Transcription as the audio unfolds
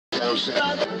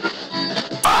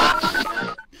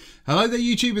Hello there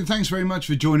YouTube, and thanks very much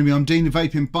for joining me. I'm Dean the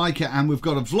Vaping Biker, and we've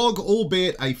got a vlog,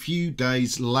 albeit a few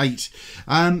days late.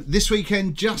 This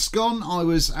weekend just gone, I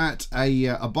was at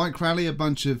a bike rally, a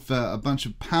bunch of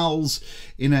pals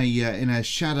in a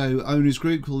Shadow owners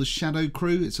group called the Shadow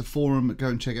Crew. It's a forum, go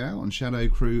and check it out on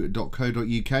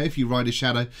shadowcrew.co.uk if you ride a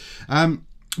Shadow.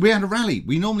 We had a rally.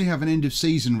 We normally have an end of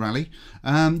season rally,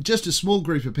 just a small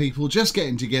group of people just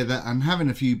getting together and having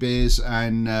a few beers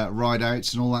and ride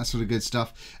outs and all that sort of good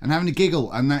stuff and having a giggle,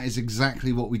 and that is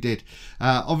exactly what we did.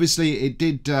 Obviously it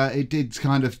did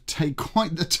kind of take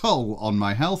quite the toll on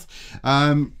my health.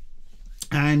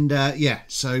 Yeah,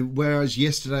 so whereas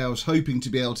yesterday I was hoping to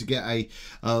be able to get a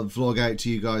vlog out to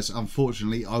you guys,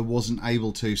 unfortunately I wasn't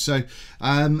able to. So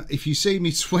if you see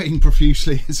me sweating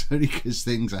profusely, it's only because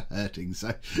things are hurting,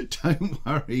 so don't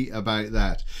worry about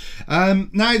that.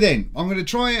 Now then, I'm going to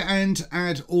try and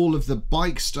add all of the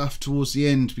bike stuff towards the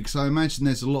end, because I imagine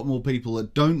there's a lot more people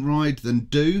that don't ride than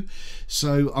do.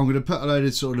 So I'm going to put a load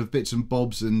of sort of bits and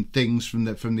bobs and things from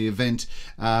the event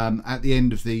at the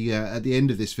end of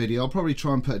this video. I'll probably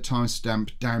try and put a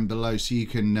timestamp down below so you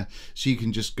can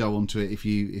just go onto it if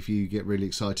you get really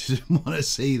excited and want to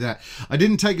see that. I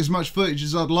didn't take as much footage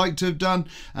as I'd like to have done,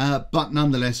 but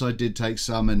nonetheless I did take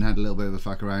some and had a little bit of a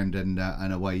fuck around,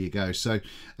 and away you go. So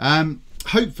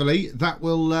hopefully that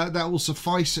will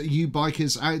suffice you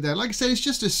bikers out there. Like I said, it's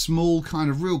just a small kind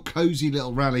of real cozy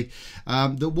little rally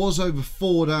that was over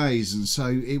 4 days, and so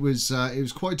it was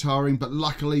quite tiring, but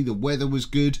luckily the weather was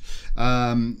good,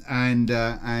 and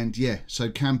yeah, so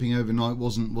camping overnight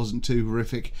wasn't too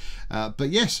horrific, but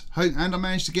yes, and I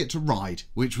managed to get to ride,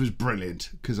 which was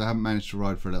brilliant because I haven't managed to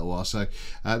ride for a little while. So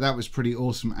that was pretty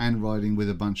awesome, and riding with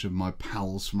a bunch of my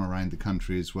pals from around the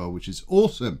country as well, which is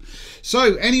awesome.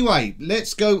 So anyway,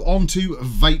 let's go on to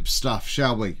vape stuff,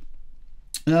 shall we?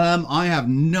 I have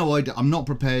no idea. I'm not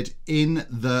prepared in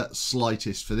the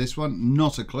slightest for this one,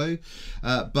 not a clue,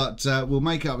 but we'll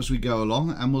make it up as we go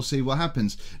along and we'll see what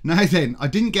happens. Now then, I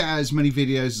didn't get out as many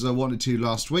videos as I wanted to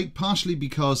last week, partially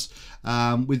because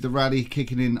with the rally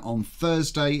kicking in on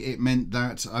Thursday, it meant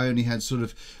that I only had sort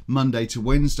of Monday to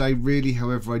Wednesday really.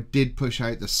 However, I did push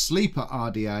out the sleeper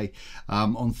RDA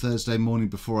on Thursday morning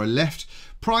before I left.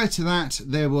 Prior to that,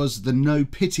 there was the No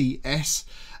Pity S,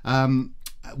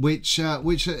 which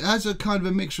has a kind of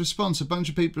a mixed response. A bunch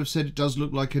of people have said it does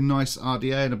look like a nice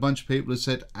RDA, and a bunch of people have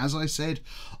said, as I said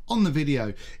on the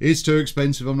video, it's too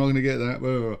expensive, I'm not going to get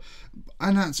that.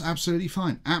 And that's absolutely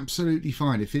fine, absolutely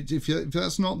fine. If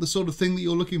that's not the sort of thing that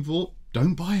you're looking for,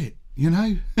 don't buy it, you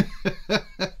know.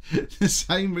 The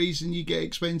same reason you get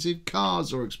expensive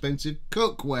cars or expensive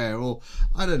cookware, or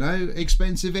I don't know,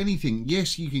 expensive anything.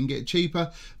 Yes, you can get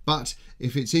cheaper, but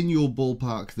if it's in your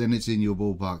ballpark, then it's in your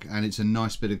ballpark, and it's a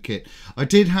nice bit of kit. I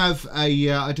did have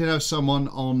someone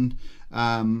on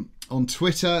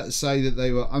Twitter say that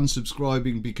they were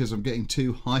unsubscribing because I'm getting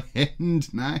too high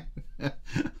end now. I'm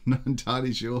not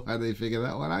entirely sure how they figure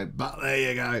that one out, but there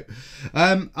you go.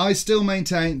 I still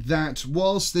maintain that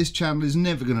whilst this channel is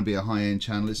never going to be a high-end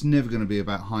channel, it's never going to be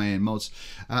about high-end mods,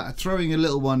 throwing a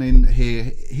little one in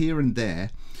here and there,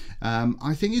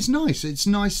 I think it's nice. It's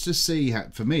nice to see how,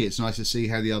 for me, it's nice to see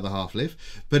how the other half live,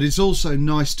 but it's also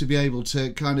nice to be able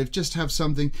to kind of just have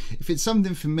something. If it's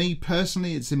something for me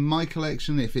personally, it's in my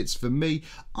collection. If it's for me,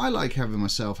 I like having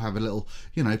myself have a little,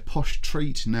 you know, posh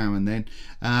treat now and then.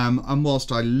 And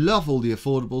whilst I love all the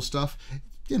affordable stuff,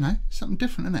 you know, something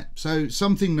different, isn't it? So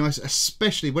something nice,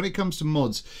 especially when it comes to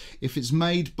mods, if it's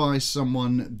made by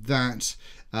someone that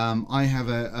I have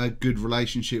a good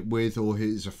relationship with, or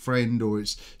is a friend, or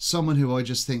it's someone who I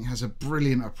just think has a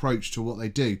brilliant approach to what they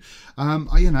do.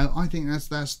 You know, I think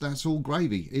that's all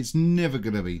gravy. It's never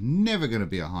gonna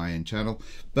be a high-end channel,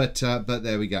 but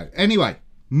there we go. Anyway,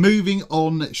 moving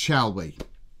on, shall we?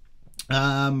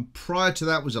 Prior to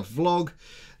that was a vlog.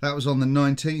 That was on the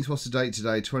 19th. What's the date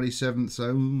today? 27th.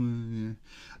 So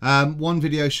one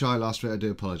video shy last week. I do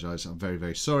apologise. I'm very,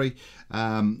 very sorry.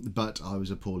 But I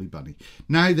was a poorly bunny.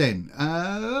 Now then,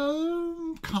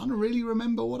 can't really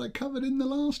remember what I covered in the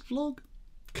last vlog.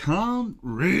 Can't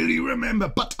really remember,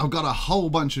 but I've got a whole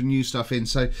bunch of new stuff in,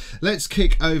 so let's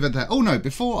kick over that. Oh no,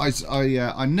 before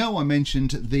I know I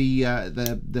mentioned the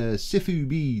Sifu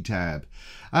B tab.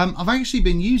 I've actually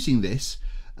been using this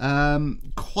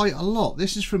quite a lot.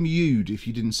 This is from Yude, if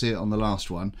you didn't see it on the last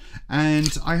one,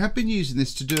 and I have been using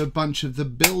this to do a bunch of the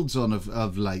builds on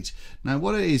of late. Now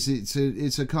what it is,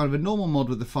 it's a kind of a normal mod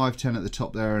with the 510 at the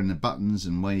top there and the buttons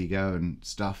and where you go and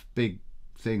stuff, big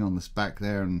thing on this back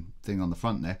there and thing on the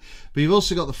front there, but you've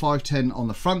also got the 510 on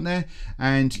the front there,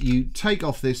 and you take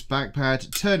off this back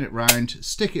pad, turn it round,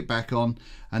 stick it back on,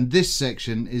 and this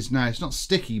section is now, it's not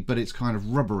sticky, but it's kind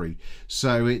of rubbery,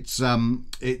 so it's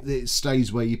it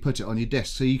stays where you put it on your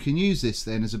desk, so you can use this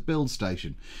then as a build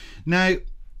station. Now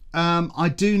I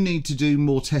do need to do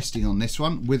more testing on this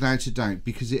one, without a doubt,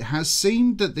 because it has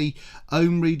seemed that the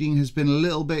ohm reading has been a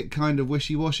little bit kind of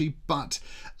wishy-washy, but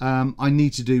I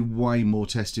need to do way more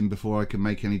testing before I can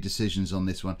make any decisions on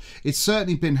this one. It's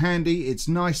certainly been handy. It's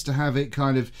nice to have it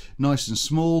kind of nice and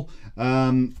small.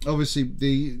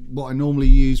 Obviously what I normally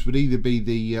use would either be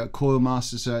the Coil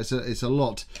Master, so it's a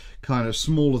lot kind of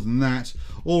smaller than that,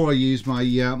 or I use my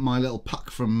my little puck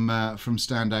from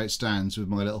Standout Stands with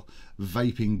my little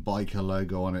Vaping biker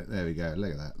logo on it. There we go,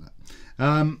 look at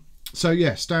that. So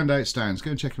yeah, Standout Stands,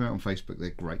 go and check them out on Facebook, they're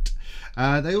great.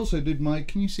 They also did my,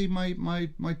 can you see my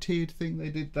tiered thing? They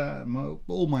did that,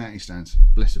 all my anti-stands,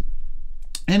 bless them.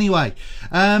 Anyway,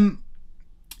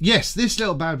 yes, this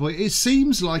little bad boy, it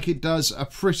seems like it does a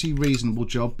pretty reasonable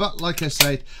job, but like I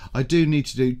said, I do need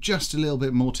to do just a little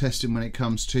bit more testing when it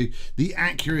comes to the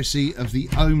accuracy of the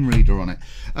ohm reader on it.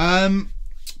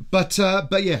 But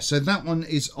yeah, so that one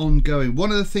is ongoing.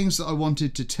 One of the things that I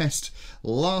wanted to test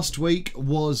last week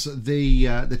was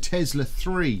the Tesla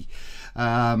 3,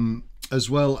 as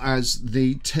well as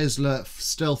the Tesla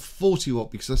Stealth 40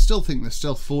 watt, because I still think the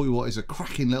Stealth 40 watt is a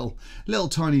cracking little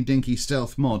tiny dinky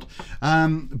stealth mod.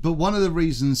 But one of the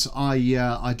reasons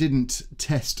I didn't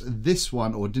test this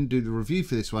one, or didn't do the review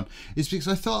for this one, is because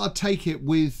I thought I'd take it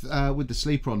with the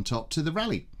sleeper on top to the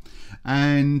rally.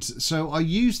 And so I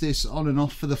used this on and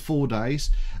off for the 4 days,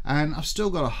 and I've still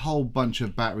got a whole bunch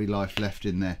of battery life left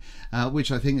in there, which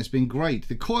I think has been great.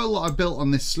 The coil that I built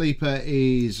on this sleeper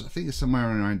is, I think it's somewhere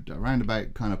around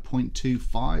about kind of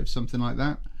 0.25, something like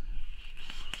that.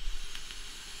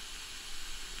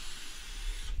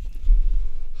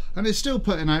 And it's still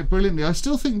putting out brilliantly. I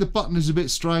still think the button is a bit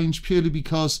strange, purely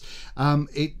because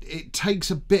it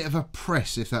takes a bit of a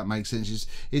press, if that makes sense.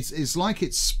 It's like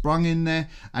it's sprung in there,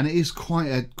 and it is quite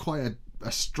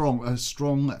a strong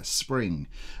spring.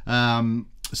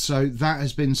 So that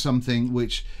has been something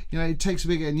which, you know, it takes a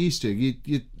bit getting used to.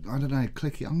 I don't know,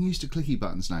 clicky. I'm used to clicky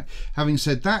buttons now. Having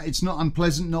said that, it's not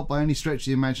unpleasant, not by any stretch of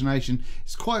the imagination.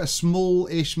 It's quite a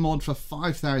small-ish mod for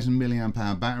 5,000 milliamp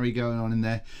hour battery going on in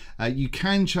there. You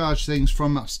can charge things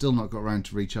from. I've still not got around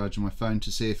to recharging my phone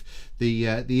to see if the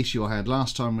issue I had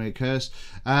last time reoccurs.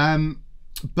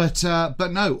 But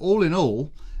no, all in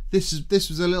all, this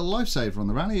was a little lifesaver on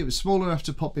the rally. It was small enough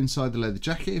to pop inside the leather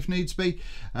jacket if needs be,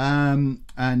 and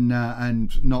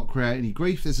not create any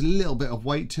grief. There's a little bit of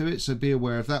weight to it, so be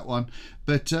aware of that one.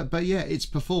 But yeah, it's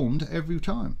performed every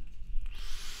time.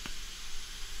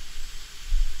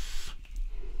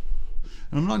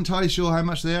 And I'm not entirely sure how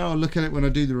much they are. I'll look at it when I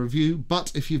do the review.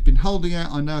 But if you've been holding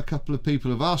out, I know a couple of people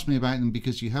have asked me about them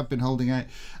because you have been holding out.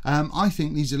 I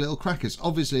think these are little crackers.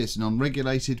 Obviously, it's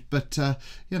non-regulated, but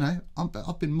you know,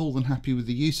 I've been more than happy with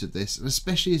the use of this,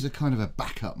 especially as a kind of a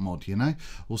backup mod, you know,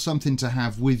 or something to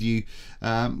have with you.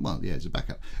 Well, yeah, it's a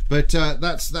backup, but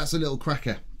that's a little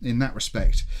cracker in that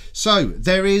respect. So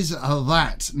there is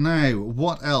that. Now,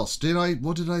 what else did I?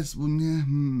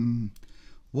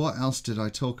 What else did I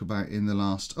talk about in the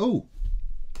last? Oh,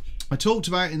 I talked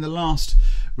about in the last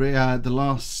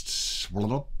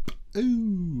vlog,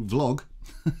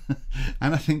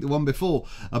 and I think the one before,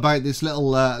 about this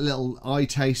little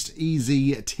iTaste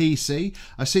Easy TC.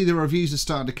 I see the reviews are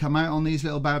starting to come out on these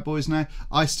little bad boys now.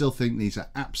 I still think these are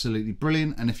absolutely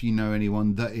brilliant, and if you know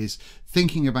anyone that is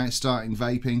thinking about starting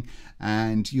vaping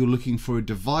and you're looking for a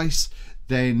device,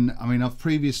 then, I mean, I've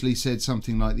previously said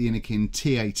something like the Minikin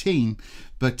T18,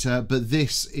 but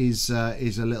this is a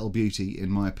little beauty in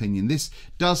my opinion. This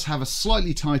does have a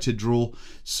slightly tighter draw,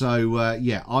 so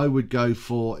yeah, I would go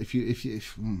for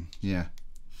yeah,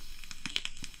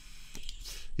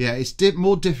 it's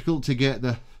more difficult to get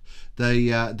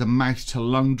the mouth to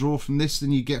lung draw from this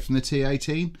than you get from the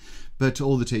T18,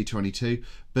 or the T22,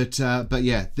 but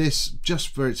yeah, this, just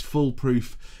for its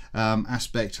foolproof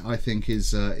aspect, I think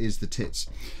is the tits.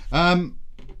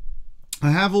 I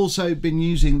have also been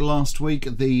using last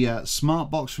week the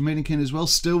Smart Box from Minikin as well,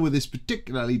 still with this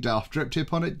particularly daft drip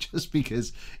tip on it, just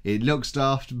because it looks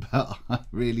daft, but I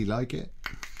really like it.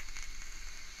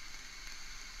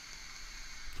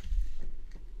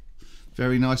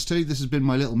 Very nice too. This has been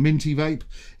my little minty vape.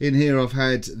 In here I've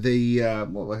had the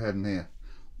what have I had in here?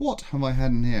 What have I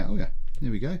had in here? Oh yeah, here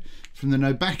we go. From the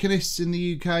Nobaconists in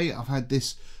the UK, I've had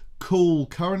this Cool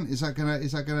Current. Is that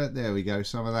gonna there we go,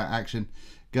 some of that action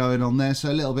going on there,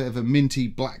 so a little bit of a minty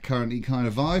black currenty kind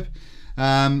of vibe.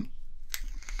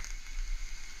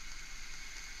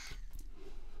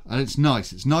 And it's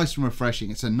nice and refreshing.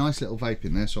 It's a nice little vape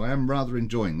in there, so I am rather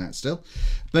enjoying that still.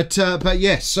 But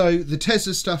yes, so the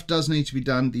Tesla stuff does need to be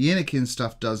done, the Minikin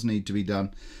stuff does need to be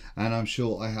done, and I'm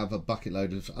sure I have a bucket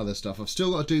load of other stuff. I've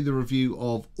still got to do the review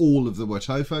of all of the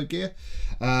Wotofo gear,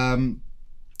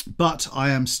 but I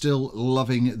am still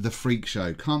loving the Freak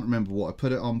Show. Can't remember what I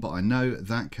put it on, but I know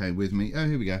that came with me. Oh,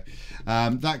 here we go.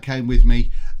 That came with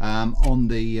me on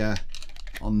the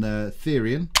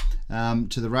Therian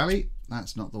to the rally.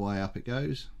 That's not the way up it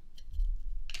goes.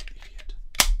 Idiot.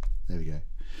 There we go.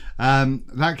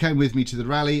 That came with me to the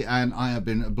rally, and I have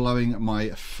been blowing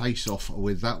my face off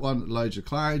with that one. Loads of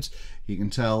clouds. You can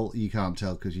tell, you can't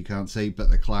tell because you can't see, but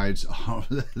the clouds are,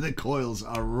 the coils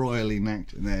are royally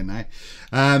knacked in there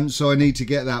now. So I need to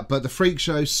get that. But the Freak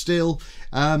Show still,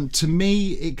 to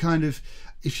me, it kind of,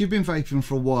 if you've been vaping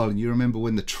for a while and you remember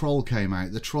when the Troll came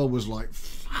out, the Troll was like,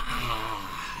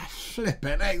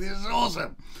 flipping heck, this is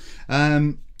awesome.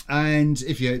 And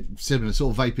if you're similar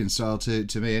sort of vaping style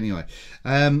to me anyway,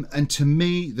 and to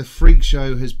me the Freak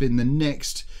Show has been the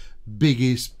next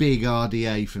biggest big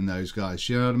RDA from those guys.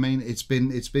 You know what I mean? It's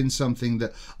been something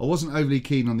that I wasn't overly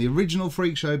keen on the original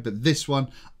Freak Show, but this one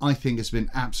I think has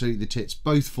been absolutely the tits,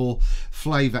 both for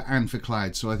flavour and for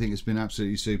cloud. So I think it's been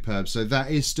absolutely superb. So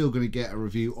that is still going to get a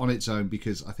review on its own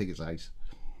because I think it's ace.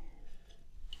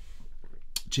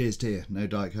 Cheers to you. No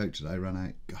Diet Coke today, run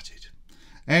out. Got it.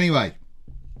 Anyway,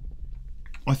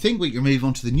 I think we can move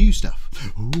on to the new stuff.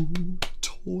 Ooh,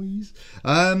 toys.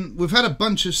 We've had a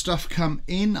bunch of stuff come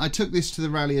in. I took this to the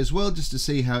rally as well just to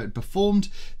see how it performed.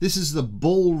 This is the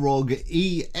Balrog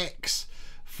EX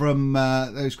from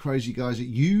those crazy guys at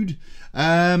Ude.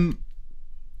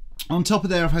 On top of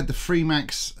there, I've had the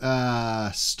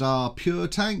Freemax Star Pure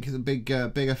tank, the big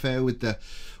affair with the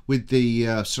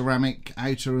ceramic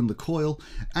outer and the coil.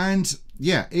 And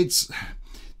yeah, it's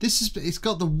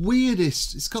got the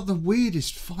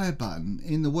weirdest fire button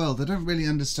in the world. I don't really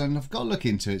understand. I've got to look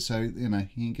into it, so you know,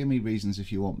 you can give me reasons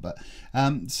if you want. But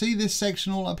see this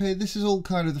section all up here? This is all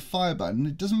kind of the fire button.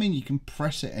 It doesn't mean you can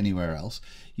press it anywhere else.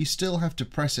 You still have to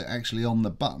press it actually on the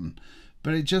button.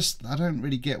 But it just, I don't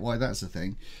really get why that's a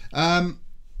thing.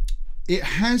 It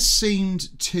has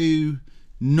seemed to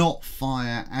not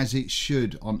fire as it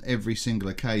should on every single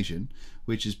occasion,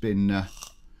 which has been a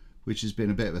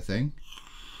bit of a thing.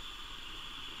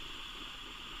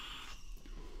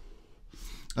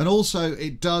 And also,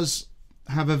 it does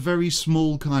have a very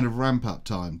small kind of ramp up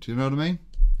time. Do you know what I mean?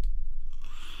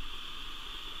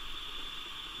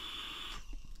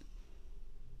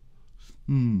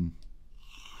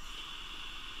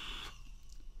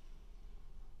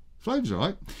 Flame's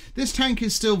alright. This tank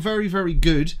is still very, very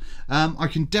good. I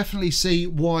can definitely see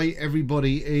why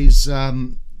everybody is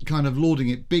kind of lauding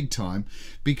it big time,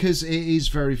 because it is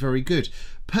very, very good.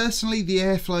 Personally, the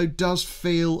airflow does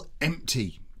feel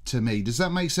empty to me. Does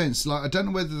that make sense? Like, I don't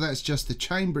know whether that's just the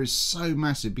chamber is so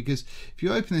massive, because if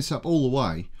you open this up all the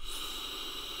way,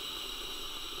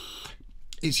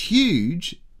 it's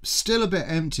huge, still a bit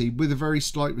empty with a very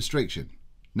slight restriction.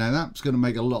 Now that's going to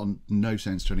make a lot of no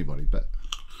sense to anybody, but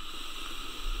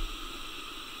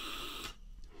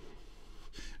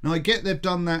now I get they've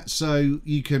done that so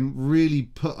you can really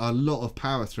put a lot of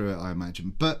power through it, I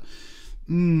imagine. But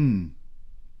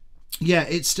yeah,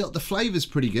 it's still, the flavour's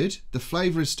pretty good. The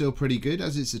flavour is still pretty good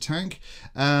as it's a tank,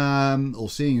 or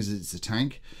seeing as it's a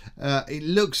tank. It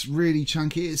looks really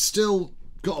chunky. It's still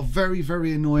got a very,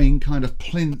 very annoying kind of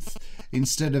plinth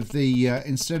instead of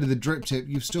the drip tip.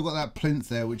 You've still got that plinth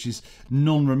there, which is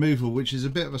non-removable, which is a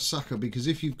bit of a sucker, because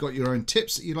if you've got your own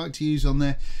tips that you like to use on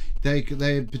there, they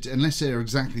unless they're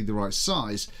exactly the right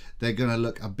size, they're going to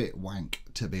look a bit wank,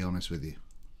 to be honest with you.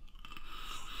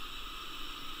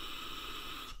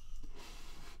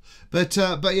 But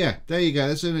yeah, there you go.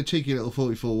 There's a cheeky little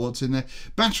 44 watts in there.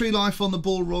 Battery life on the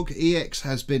Balrog EX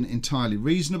has been entirely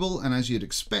reasonable, and as you'd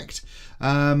expect.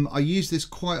 I used this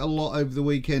quite a lot over the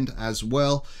weekend as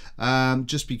well,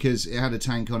 just because it had a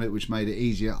tank on it, which made it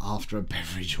easier after a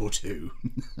beverage or two.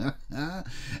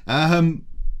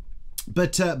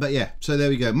 But yeah, so there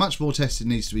we go. Much more testing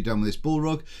needs to be done with this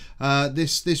Balrog.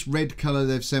 This red colour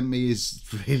they've sent me is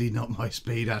really not my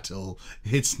speed at all.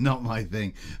 It's not my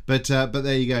thing. But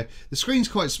there you go. The screen's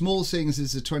quite small, seeing as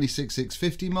it's a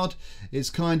 26650 mod.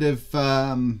 It's kind of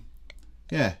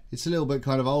yeah, it's a little bit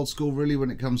kind of old school really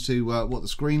when it comes to what the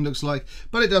screen looks like,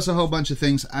 but it does a whole bunch of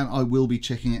things, and I will be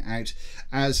checking it out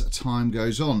as time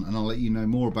goes on, and I'll let you know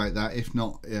more about that. If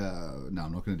not, no,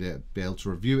 I'm not going to be able to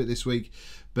review it this week,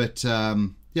 but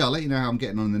yeah, I'll let you know how I'm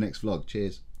getting on in the next vlog.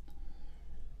 Cheers.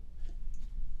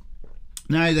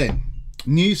 Now then,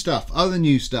 new stuff, other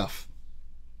new stuff.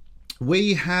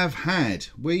 we have had,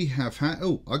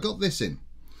 oh, I got this in.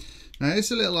 Now,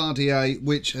 it's a little RDA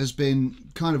which has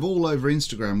been kind of all over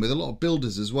Instagram with a lot of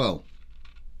builders as well.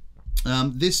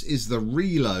 This is the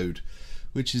Reload,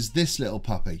 which is this little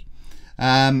puppy.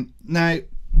 Now,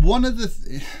 one of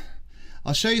the,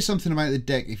 I'll show you something about the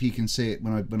deck if you can see it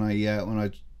when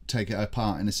I take it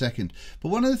apart in a second. But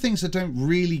one of the things I don't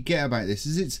really get about this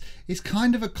is it's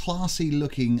kind of a classy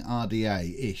looking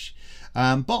RDA-ish.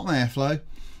 Bottom airflow,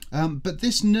 but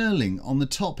this knurling on the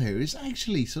top here is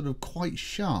actually sort of quite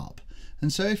sharp.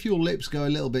 And so if your lips go a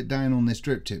little bit down on this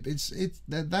drip tip,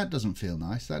 that doesn't feel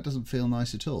nice. That doesn't feel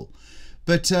nice at all.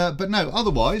 But no,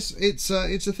 otherwise it's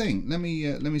a thing. Let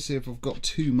me see if I've got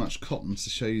too much cotton to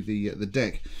show you the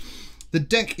deck. The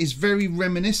deck is very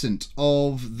reminiscent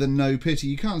of the No Pity.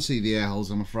 You can't see the air holes,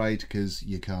 I'm afraid, because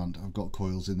you can't. I've got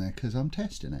coils in there because I'm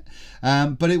testing it.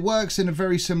 But it works in a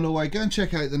very similar way. Go and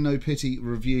check out the No Pity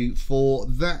review for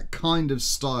that kind of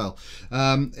style.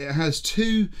 It has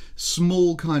two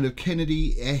small kind of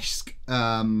Kennedy-esque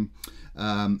air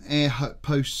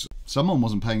posts. Someone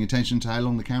wasn't paying attention to how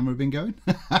long the camera had been going.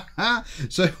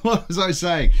 So what was I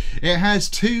saying? It has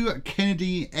two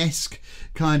Kennedy-esque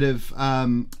kind of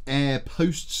air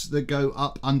posts that go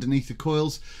up underneath the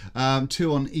coils,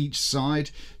 two on each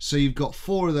side. So you've got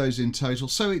 4 of those in total.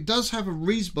 So it does have a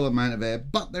reasonable amount of air,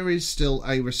 but there is still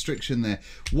a restriction there.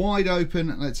 Wide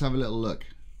open, let's have a little look.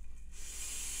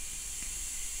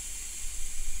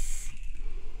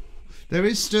 There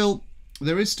is still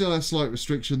a slight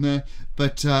restriction there,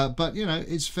 but you know,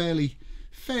 it's fairly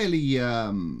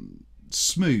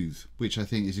smooth, which I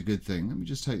think is a good thing. Let me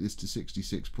just take this to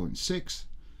 66.6.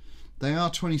 They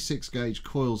are 26 gauge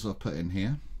coils I've put in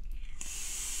here.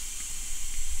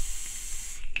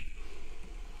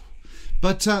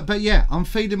 But yeah, I'm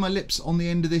feeding my lips on the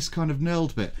end of this kind of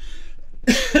knurled bit.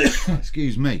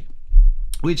 Excuse me.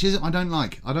 Which is, I don't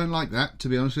like that, to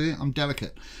be honest with you. I'm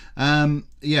delicate.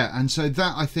 Yeah, and so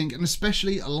that, I think, and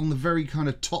especially along the very kind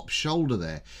of top shoulder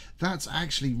there, that's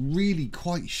actually really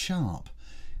quite sharp.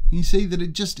 You see that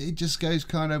it just goes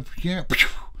kind of, yeah.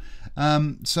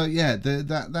 So yeah,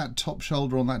 that top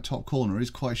shoulder on that top corner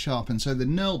is quite sharp, and so the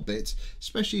knurled bits,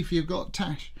 especially if you've got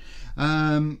tash,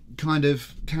 kind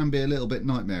of can be a little bit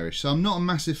nightmarish. So I'm not a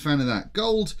massive fan of that.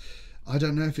 Gold, I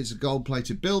don't know if it's a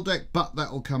gold-plated build deck, but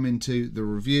that will come into the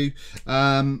review.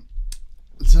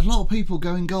 There's a lot of people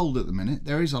going gold at the minute.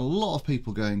 There is a lot of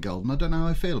people going gold, and I don't know how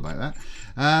I feel about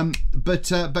that.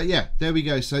 But yeah, there we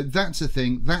go. So that's a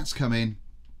thing. That's come in.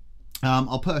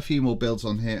 I'll put a few more builds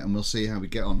on here, and we'll see how we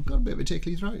get on. Got a bit of a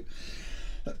tickly throat.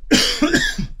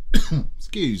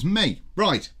 Excuse me.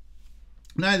 Right.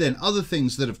 Now then, other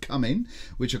things that have come in,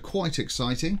 which are quite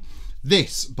exciting.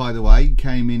 This, by the way,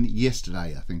 came in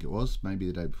yesterday, I think it was, maybe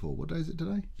the day before. What day is it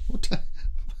today? What day?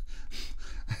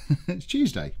 It's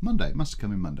Tuesday, Monday. It must have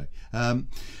come in Monday.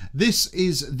 This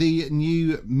is the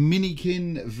new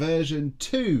Minikin version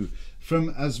 2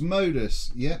 from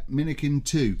Asmodus. Yeah, Minikin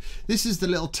 2. This is the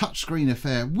little touchscreen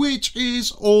affair, which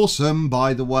is awesome,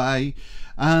 by the way.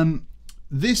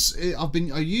 This,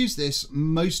 I used this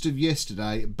most of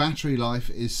yesterday. Battery life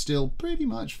is still pretty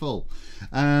much full.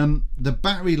 The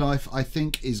battery life, I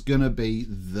think, is gonna be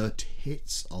the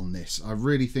tits on this. I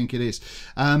really think it is.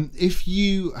 If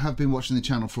you have been watching the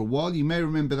channel for a while, you may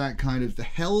remember that kind of the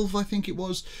Helve, I think it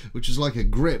was, which is like a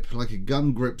grip, like a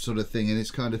gun grip sort of thing, and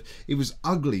it's kind of, it was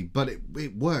ugly, but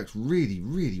it worked really,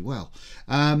 really well.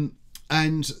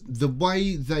 And the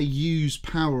way they use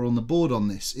power on the board on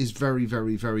this is very,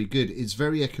 very, very good. It's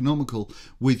very economical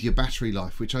with your battery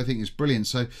life, which I think is brilliant.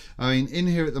 So, I mean, in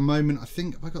here at the moment, I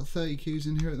think, have I got 30 Qs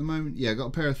in here at the moment? Yeah, I've got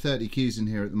a pair of 30 Qs in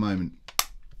here at the moment.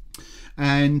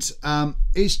 And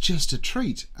it's just a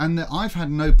treat. And I've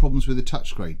had no problems with the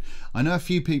touchscreen. I know a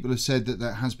few people have said that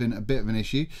that has been a bit of an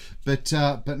issue, but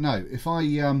no, if I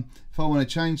want to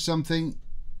change something,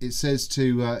 it says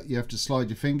to you have to slide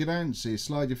your finger down. So you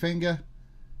slide your finger.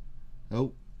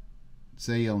 Oh,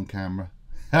 see on camera.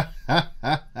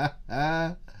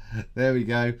 There we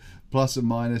go. Plus and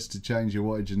minus to change your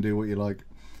wattage and do what you like.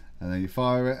 And then you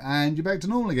fire it and you're back to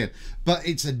normal again. But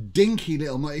it's a dinky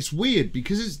little, it's weird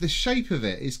because it's the shape of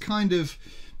it is kind of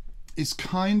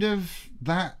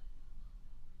that,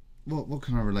 what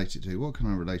can I relate it to? What can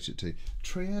I relate it to?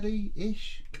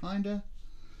 Triad-ish, kinda.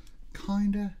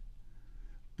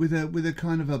 With a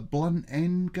kind of a blunt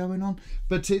end going on,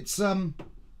 but it's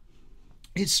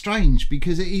It's strange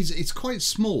because it's quite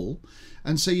small,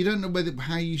 and so you don't know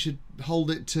how you should hold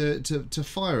it to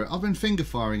fire it. I've been finger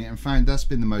firing it and found that's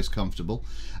been the most comfortable,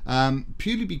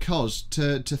 purely because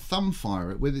to thumb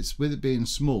fire it with it being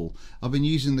small, I've been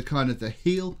using the kind of the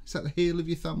heel, is that the heel of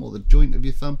your thumb or the joint of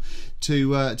your thumb,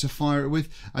 to fire it with,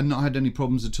 and not had any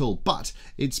problems at all. But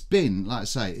it's been, like I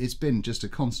say, it's been just a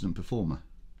constant performer.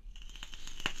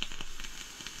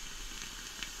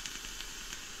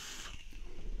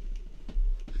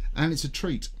 And it's a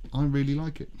treat. I really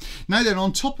like it. Now then,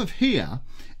 on top of here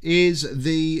is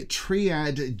the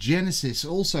Triad Genesis,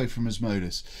 also from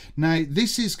Asmodus. Now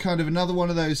this is kind of another one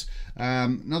of those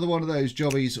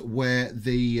jobbies where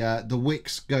the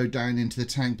wicks go down into the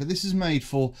tank, but this is made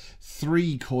for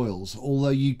 3 coils, although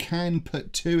you can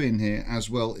put 2 in here as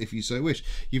well if you so wish.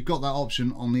 You've got that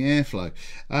option on the airflow.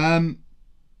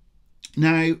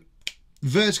 Now,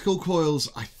 vertical coils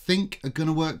I think are going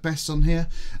to work best on here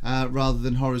rather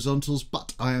than horizontals,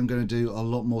 but I am going to do a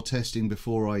lot more testing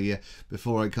before I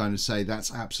kind of say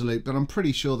that's absolute. But I'm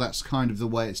pretty sure that's kind of the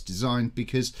way it's designed,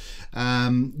 because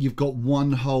you've got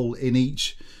one hole in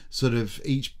each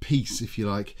piece, if you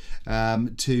like,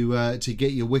 to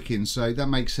get your wick in, so that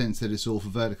makes sense that it's all for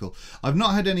vertical. I've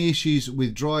not had any issues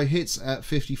with dry hits at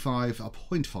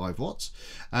 0.5 watts,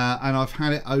 and I've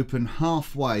had it open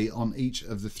halfway on each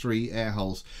of the 3 air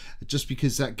holes, just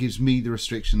because that gives me the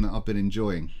restriction that I've been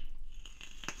enjoying.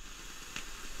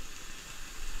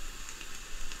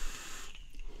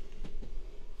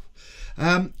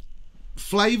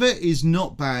 Flavour is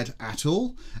not bad at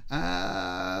all,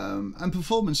 and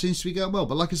performance seems to be going well.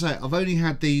 But like I say, I've only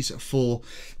had these for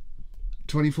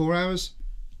 24 hours,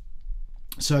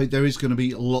 so there is going to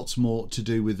be lots more to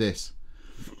do with this.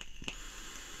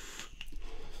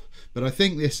 But I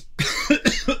think this,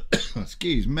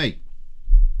 excuse me,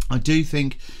 I do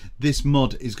think this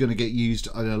mod is going to get used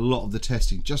in a lot of the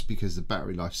testing, just because the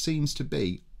battery life seems to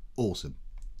be awesome.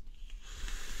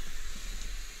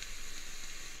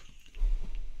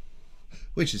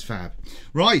 Which is fab.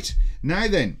 Right, now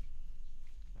then,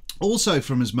 also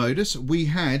from Asmodus, we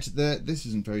had this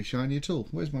isn't very shiny at all.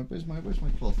 Where's my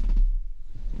cloth?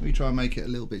 Let me try and make it a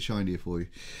little bit shinier for you.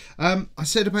 I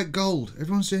said about gold.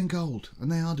 Everyone's doing gold,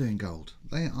 and they are doing gold.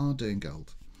 They are doing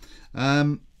gold.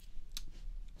 And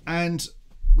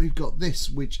we've got this,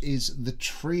 which is the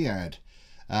Triad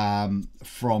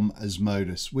from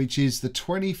Asmodus, which is the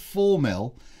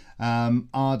 24mm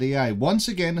RDA. Once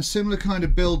again, a similar kind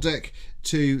of build deck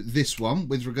to this one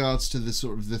with regards to the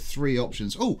sort of the 3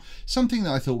 options. Oh, something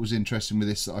that I thought was interesting with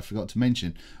this that I forgot to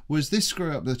mention was this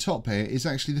screw up the top here is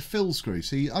actually the fill screw.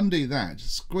 So you undo that,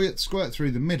 squirt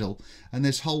through the middle, and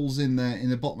there's holes in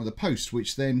the bottom of the post,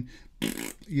 which then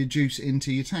your juice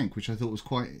into your tank, which I thought was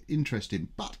quite interesting.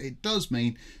 But it does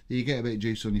mean that you get a bit of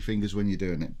juice on your fingers when you're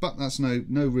doing it, but that's no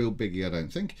real biggie, I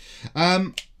don't think.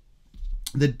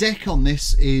 The deck on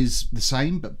this is the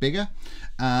same but bigger.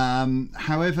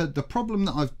 However, the problem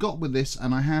that I've got with this,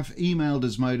 and I have emailed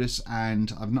Asmodus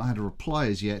and I've not had a reply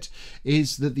as yet,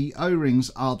 is that the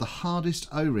O-rings are the hardest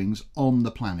O-rings on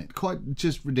the planet. Quite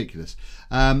just ridiculous,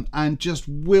 and just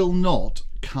will not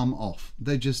come off.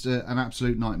 They're just an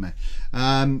absolute nightmare.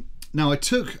 Now I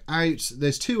took out,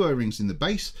 there's 2 O-rings in the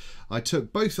base. I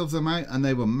took both of them out and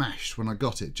they were mashed when I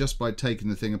got it. Just by taking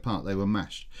the thing apart, they were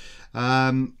mashed.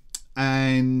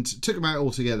 And took them out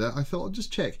all together. I thought I'd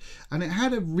just check, and it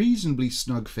had a reasonably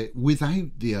snug fit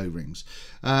without the O-rings,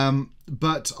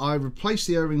 but I replaced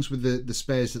the O-rings with the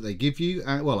spares that they give you.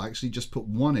 Well, actually just put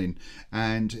 1 in,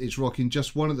 and it's rocking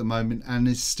just 1 at the moment, and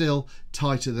is still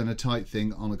tighter than a tight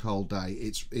thing on a cold day.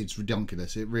 It's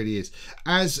ridiculous, it really is.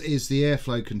 As is the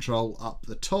airflow control up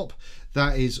the top.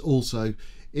 That is also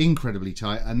incredibly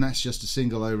tight, and that's just a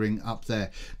single O-ring up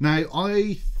there. Now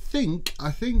I think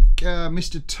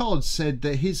Mr. Todd said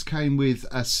that his came with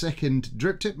a second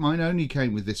drip tip. Mine only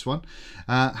came with this one.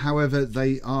 However,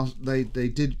 they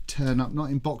did turn up not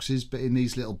in boxes but in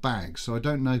these little bags. So I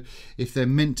don't know if they're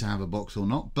meant to have a box or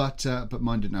not, but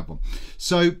mine didn't have one.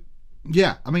 So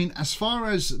yeah, I mean, as far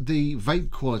as the vape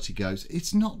quality goes,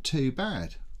 it's not too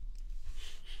bad.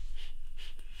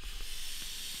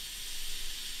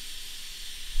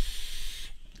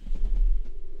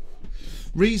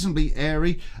 Reasonably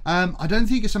airy. I don't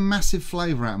think it's a massive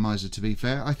flavour atomizer, to be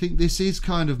fair. I think this is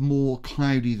kind of more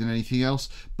cloudy than anything else,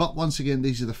 but once again,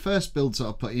 these are the first builds that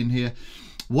I've put in here.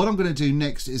 What I'm going to do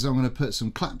next is I'm going to put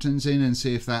some Claptons in and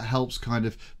see if that helps kind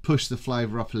of push the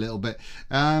flavour up a little bit.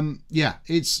 Yeah,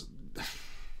 it's...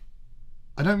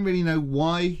 I don't really know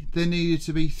why there needed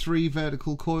to be 3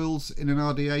 vertical coils in an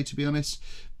RDA, to be honest,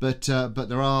 but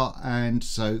there are, and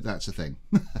so that's a thing.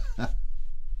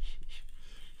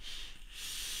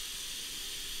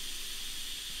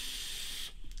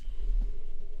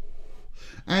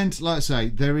 And like I say,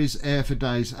 there is air for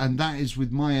days, and that is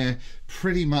with my air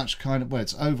pretty much kind of, well,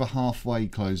 it's over halfway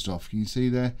closed off. Can you see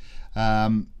there?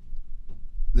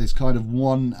 There's kind of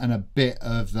one and a bit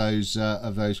of those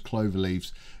clover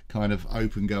leaves kind of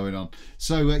open going on.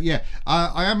 So yeah,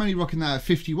 I am only rocking that at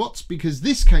 50 watts because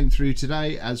this came through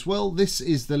today as well. This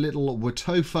is the little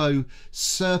Wotofo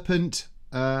Serpent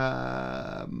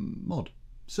mod.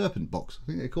 Serpent box. I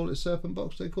think they call it a Serpent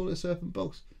box. They call it a Serpent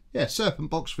box. Yeah, Serpent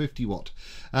box 50 watt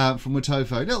from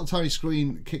Wotofo. Little tiny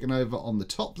screen kicking over on the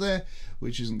top there,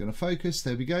 which isn't going to focus.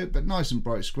 There we go. But nice and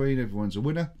bright screen. Everyone's a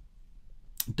winner.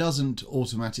 Doesn't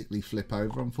automatically flip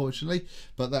over, unfortunately,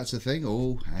 but that's a thing.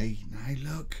 Oh, hey,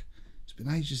 look, it's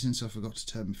been ages since I forgot to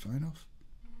turn my phone off.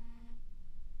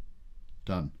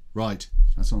 Done. Right,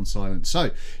 that's on silent.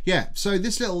 So yeah, so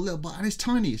this little button is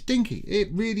tiny, it's dinky. It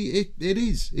really it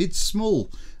is. It's small.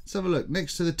 Let's have a look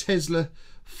next to the Tesla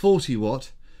 40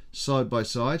 watt side by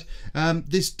side.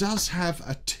 This does have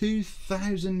a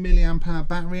 2000 milliamp hour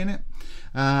battery in it.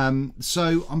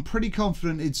 So I'm pretty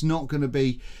confident it's not going to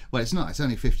be, well, it's not, it's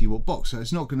only a 50 watt box, so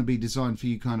it's not going to be designed for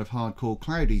you kind of hardcore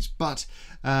cloudies, but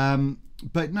no,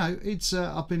 it's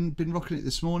I've been rocking it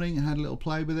this morning and had a little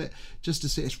play with it just to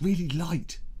see. It's really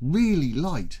light, really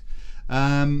light.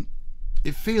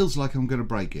 It feels like I'm going to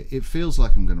break it. It feels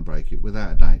like I'm going to break it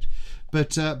without a doubt.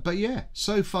 But yeah,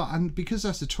 so far, and because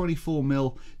that's a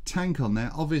 24mm tank on there,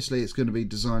 obviously it's going to be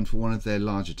designed for one of their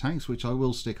larger tanks, which I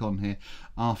will stick on here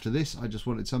after this. I just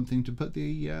wanted something to put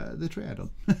the Triad on.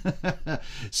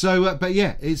 So, but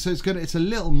yeah, it's a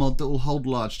little mod that will hold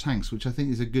large tanks, which I think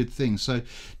is a good thing. So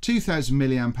 2000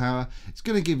 milliamp hour. It's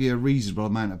going to give you a reasonable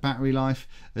amount of battery life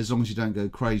as long as you don't go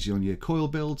crazy on your coil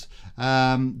builds.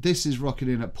 This is rocking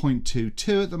in at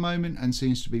 0.22 at the moment and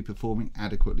seems to be performing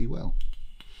adequately well.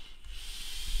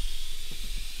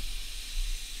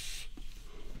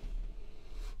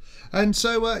 And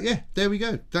so yeah, there we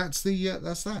go. That's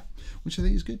that, which I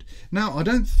think is good. Now, I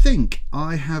don't think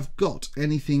I have got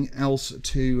anything else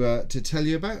to tell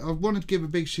you about. I wanted to give a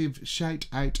big shout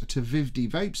out to Vivdi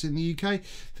Vapes in the UK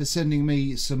for sending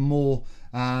me some more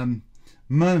mf'n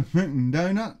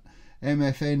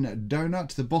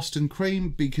donut, the Boston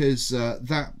cream, because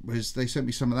they sent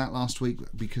me some of that last week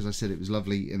because I said it was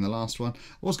lovely in the last one.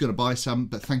 I was going to buy some,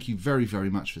 but thank you very, very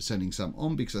much for sending some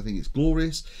on because I think it's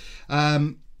glorious.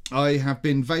 I have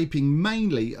been vaping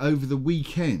mainly over the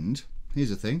weekend. Here's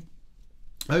the thing.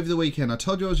 Over the weekend, I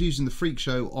told you I was using the Freak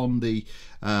Show on the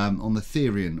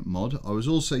Therian mod. I was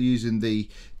also using the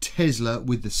Tesla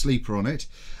with the sleeper on it.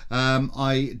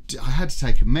 I had to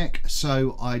take a mech,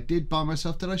 so I did buy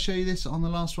myself, did I show you this on the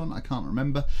last one? I can't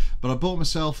remember, but I bought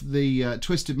myself the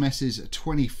Twisted Messes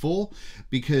 24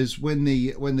 because when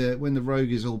the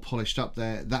Rogue is all polished up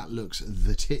there, that looks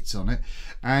the tits on it.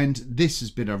 And this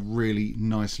has been a really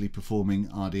nicely performing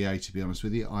RDA, to be honest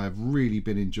with you. I have really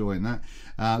been enjoying that.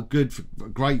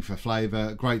 Great for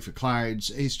flavour, great for clouds.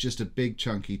 It's just a big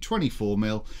chunky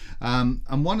 24mm.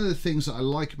 And one of the things that I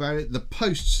like about it, the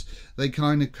posts, they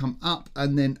kind of come up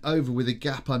and then over with a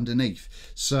gap underneath,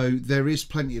 so there is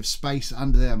plenty of space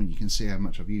under there. I mean, you can see how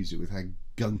much I've used it with how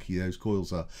gunky those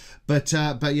coils are, but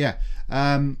yeah,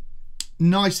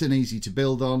 nice and easy to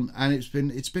build on, and it's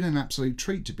been an absolute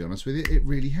treat, to be honest with you. It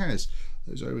really has.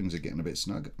 Those O-rings are getting a bit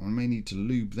snug. I may need to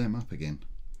lube them up again.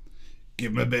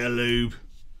 Give them a bit of lube.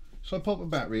 Shall I pop a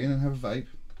battery in and have a vape?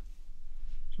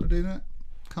 Shall I do that?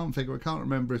 Can't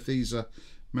remember if these are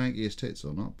manky as tits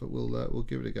or not, but we'll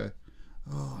give it a go.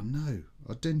 Oh no,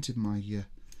 I dented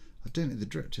the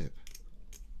drip tip.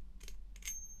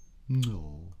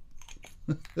 No.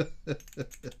 What am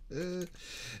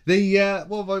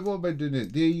I doing?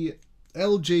 The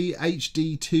LG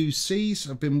HD2Cs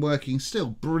have been working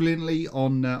still brilliantly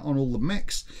on all the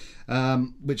mechs,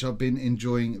 which I've been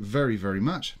enjoying very, very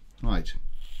much. Right,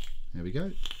 there we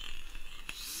go.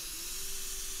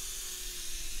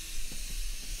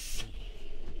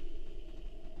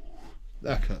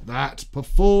 That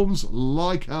performs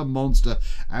like a monster,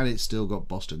 and it's still got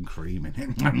Boston cream in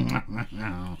it.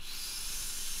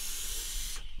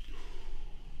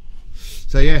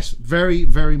 So yes, very,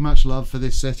 very much love for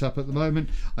this setup at the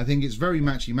moment. I think it's very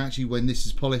matchy when this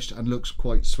is polished and looks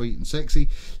quite sweet and sexy.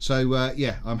 So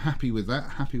yeah, I'm happy with that.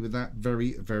 Happy with that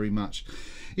very, very much.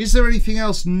 Is there anything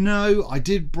else? No, I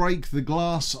did break the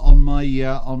glass on my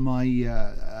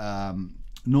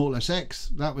Nautilus X.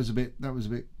 That was a bit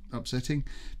upsetting,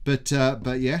 but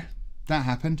yeah, that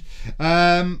happened.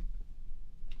 I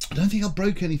don't think I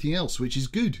broke anything else, which is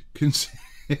good considering.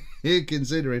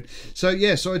 So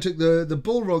yeah, so I took the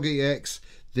Bullrog EX,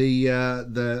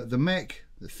 the mech,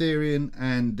 the Therian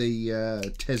and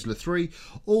the Tesla 3.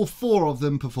 All 4 of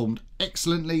them performed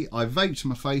excellently. I vaped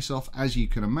my face off, as you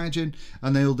can imagine,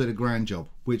 and they all did a grand job,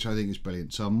 which I think is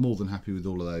brilliant. So I'm more than happy with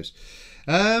all of those.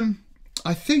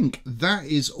 I think that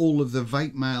is all of the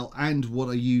vape mail and what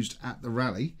I used at the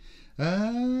rally.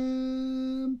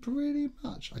 Pretty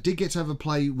much. I did get to have a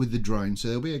play with the drone, so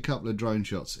there'll be a couple of drone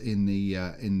shots in the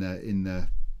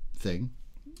thing,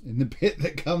 in the bit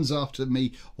that comes after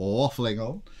me waffling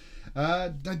on.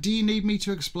 Do you need me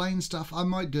to explain stuff? I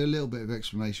might do a little bit of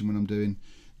explanation when I'm doing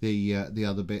the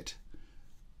other bit.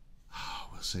 Oh,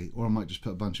 we'll see. Or I might just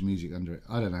put a bunch of music under it.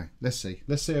 I don't know. Let's see.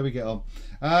 Let's see how we get on.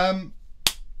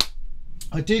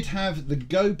 I did have the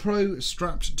GoPro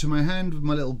strapped to my hand with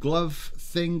my little glove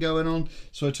thing going on,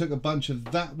 so I took a bunch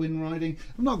of that when riding.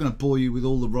 I'm not going to bore you with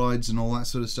all the rides and all that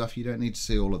sort of stuff. You don't need to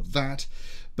see all of that,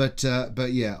 but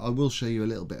yeah, I will show you a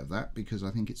little bit of that because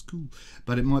I think it's cool,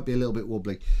 but it might be a little bit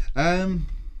wobbly. Oh,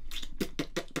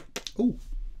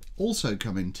 also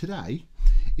coming today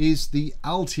is the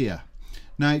Altia.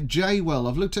 Now, J-Well,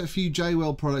 I've looked at a few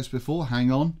J-Well products before.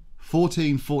 Hang on.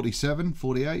 14, 47,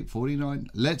 48, 49.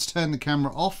 Let's turn the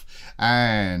camera off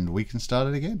and we can start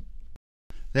it again.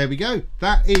 There we go.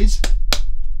 That is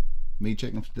me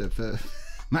checking for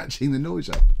matching the noise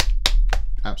up.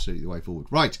 Absolutely the way forward.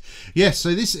 Right. Yes,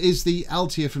 so this is the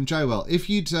Altia from J-Well. If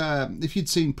you'd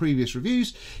seen previous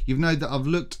reviews, you've known that I've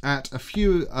looked at a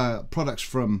few products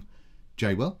from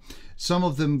J-Well. Some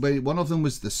of them, one of them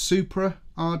was the Supra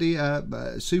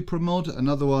Supra mod.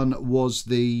 Another one was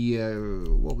the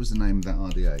what was the name of that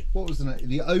RDA? What was the name?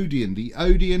 The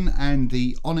Odeon and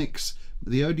the Onyx,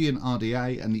 the Odeon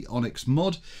RDA and the Onyx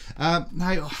mod.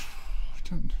 Now,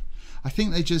 I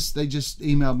think they just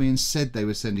emailed me and said they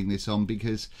were sending this on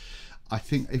because I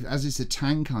think as it's a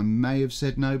tank, I may have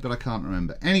said no, but I can't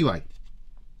remember. Anyway.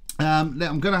 I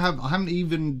haven't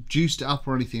even juiced it up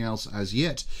or anything else as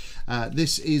yet.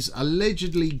 This is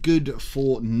allegedly good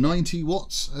for 90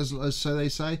 watts, as so they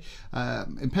say.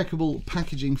 Impeccable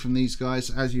packaging from these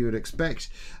guys, as you would expect.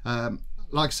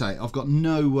 Like I say, I've got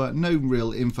no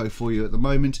real info for you at the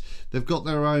moment. They've got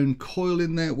their own coil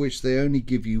in there, which they only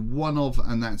give you one of,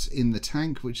 and that's in the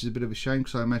tank, which is a bit of a shame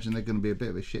because I imagine they're going to be a bit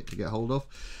of a shit to get hold of.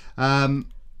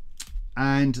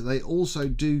 And they also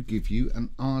do give you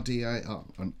an RDA,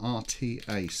 an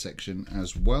RTA section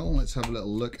as well. Let's have a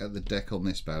little look at the deck on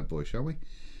this bad boy, shall we?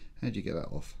 How'd you get that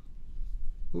off?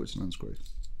 Oh, it's an unscrew.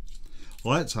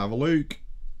 Let's have a look.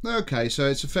 Okay, so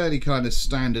it's a fairly kind of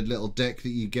standard little deck that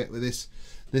you get with this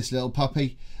little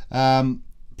puppy.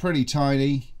 Pretty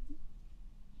tiny,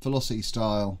 velocity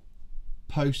style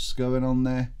posts going on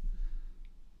there.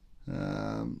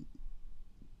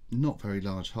 Not very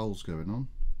large holes going on.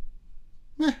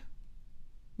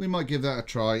 We might give that a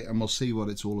try and we'll see what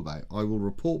it's all about. I will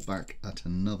report back at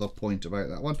another point about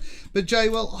that one. But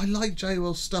J-Well, I like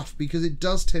J-Well stuff because it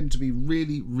does tend to be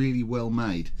really, really well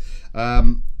made,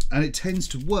 and it tends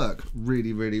to work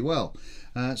really, really well.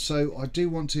 So I do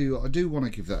want to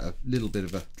give that a little bit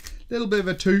of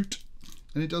a toot,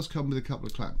 and it does come with a couple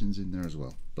of Claptons in there as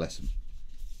well. Bless them.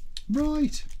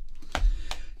 Right.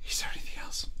 Is there anything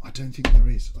else? I don't think there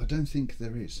is. I don't think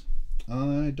there is.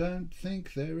 I don't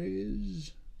think there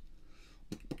is.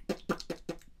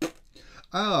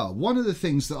 One of the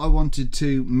things that I wanted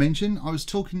to mention, I've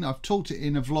talked it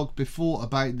in a vlog before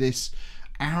about this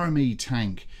Arami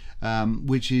tank,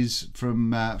 which is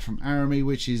from Arami,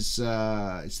 which is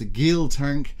it's the Gil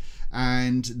tank,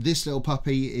 and this little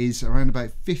puppy is around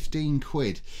about 15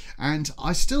 quid, and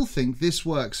I still think this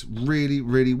works really,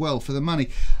 really well for the money.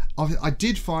 I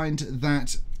did find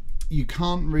that you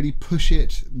can't really push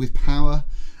it with power,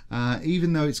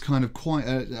 even though it's kind of quite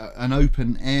an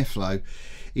open airflow.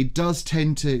 It does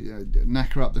tend to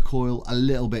knacker up the coil a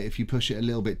little bit if you push it a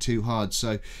little bit too hard.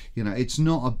 So, you know, it's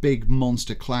not a big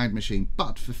monster cloud machine,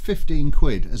 but for 15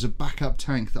 quid as a backup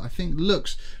tank that I think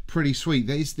looks pretty sweet.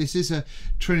 This is a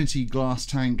Trinity glass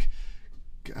tank,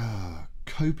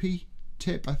 Copi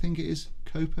tip, I think it is.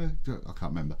 Copa, I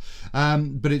can't remember.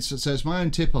 But it's my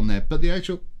own tip on there. But the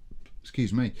actual,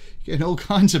 excuse me, getting all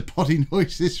kinds of body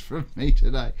noises from me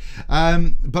today.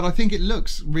 But I think it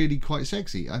looks really quite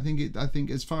sexy. I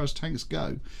think as far as tanks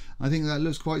go, I think that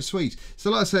looks quite sweet.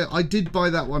 So like I say, I did buy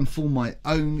that one for my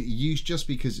own use just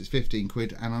because it's 15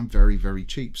 quid and I'm very, very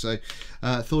cheap. So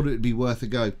thought it would be worth a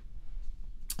go.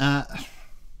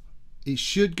 It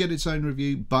should get its own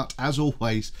review, but as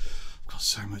always, got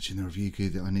so much in the review queue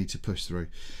that I need to push through.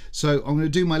 So I'm going to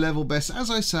do my level best, as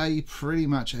I say pretty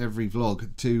much every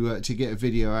vlog, to get a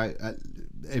video out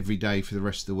every day for the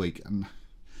rest of the week. And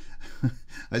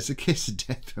It's a kiss of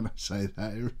death when I say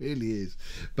that, it really is.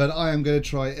 But I am going to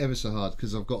try ever so hard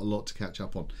because I've got a lot to catch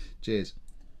up on. Cheers.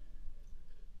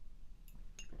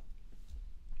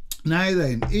 Now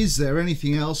then, is there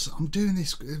anything else? I'm doing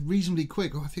this reasonably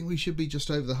quick. I think we should be just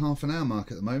over the half-an-hour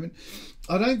mark at the moment.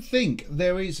 I don't think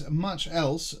there is much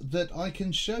else that I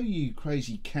can show you,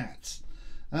 crazy cats.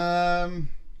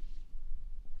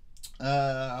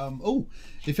 Oh,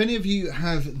 if any of you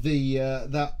have the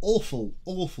that awful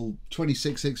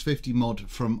 26650 mod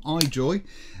from iJoy,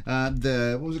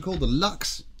 the, what was it called, the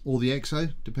Lux or the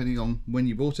XO, depending on when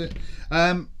you bought it,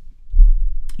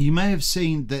 you may have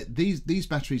seen that these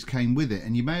batteries came with it,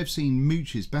 and you may have seen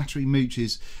battery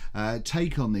mooches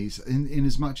take on these in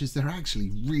as much as they're actually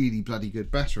really bloody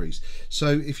good batteries. So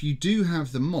if you do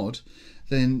have the mod,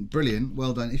 then brilliant,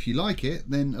 well done. If you like it,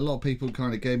 then a lot of people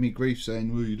kind of gave me grief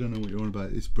saying, well, you don't know what you're on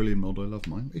about, it's brilliant mod, I love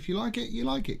mine. If you like it, you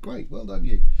like it, great, well done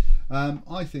you.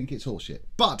 I think it's horseshit,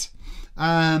 but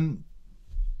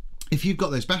if you've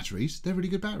got those batteries, they're really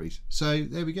good batteries. So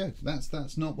there we go,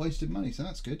 that's not wasted money, so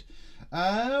that's good.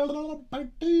 I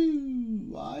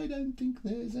don't think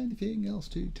there's anything else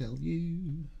to tell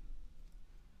you.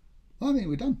 I think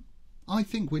we're done. I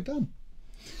think we're done.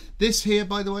 This here,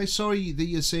 by the way, sorry that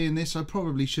you're seeing this. I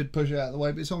probably should push it out of the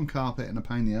way, but it's on carpet and a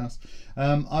pain in the ass.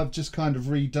 I've just kind of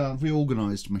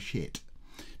reorganised my shit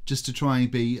just to try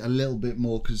and be a little bit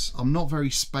more, because I'm not very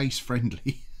space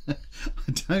friendly.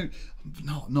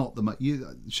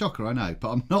 Shocker, I know,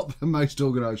 but I'm not the most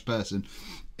organised person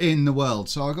in the world.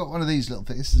 So I got one of these little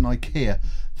things. This is an IKEA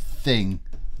thing.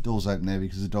 Doors open there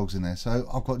because the dog's in there. So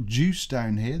I've got juice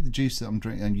down here, the juice that I'm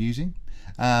using.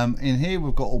 In here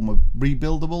we've got all my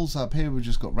rebuildables. Up here we've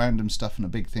just got random stuff and a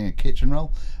big thing of kitchen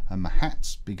roll and my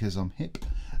hats because I'm hip.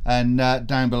 And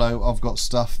down below I've got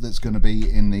stuff that's going to be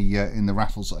in the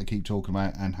raffles that I keep talking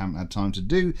about and haven't had time to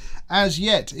do as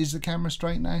yet. Is the camera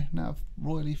straight now? No, I've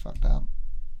royally fucked up.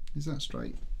 Is that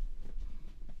straight?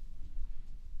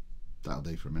 That'll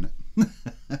do for a minute.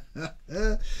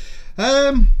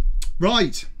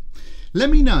 Right, let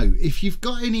me know if you've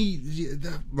got any.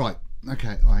 Right,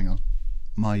 okay, oh, hang on,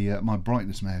 my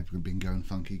brightness may have been going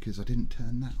funky because I didn't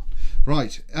turn that on.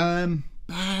 Right,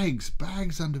 bags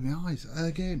under my eyes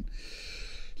again.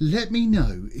 Let me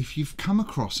know if you've come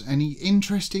across any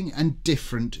interesting and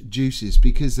different juices,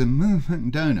 because the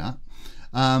mf'n donut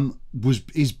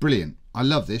is brilliant. I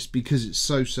love this because it's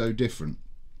so different.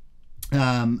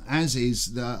 As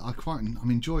is I'm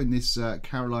enjoying this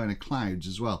Carolina Clouds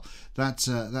as well. That's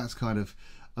kind of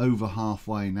over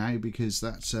halfway now because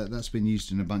that's been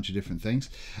used in a bunch of different things.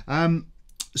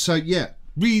 So yeah,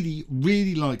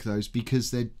 really like those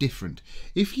because they're different.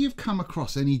 If you've come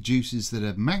across any juices that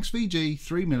are max VG,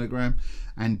 3 mg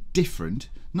and different,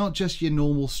 not just your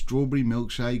normal strawberry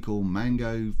milkshake or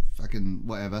mango fucking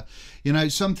whatever, you know,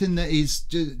 something that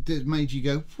that made you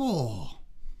go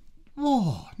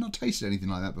whoa, not tasted anything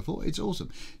like that before, it's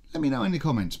awesome. Let me know in the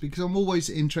comments because I'm always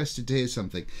interested to hear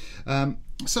something.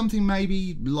 Something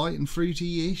maybe light and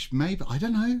fruity-ish, maybe, I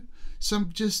don't know.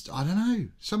 I don't know,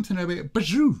 something a bit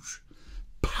bazoosh,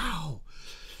 pow,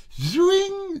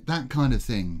 zwing, that kind of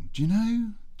thing. Do you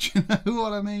know? Do you know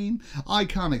what I mean? I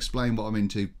can't explain what I'm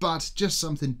into, but just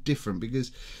something different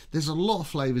because there's a lot of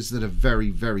flavours that are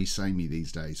very samey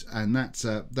these days, and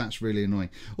that's really annoying.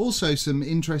 Also, some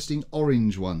interesting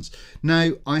orange ones.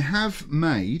 Now, I have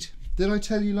made. Did I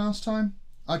tell you last time?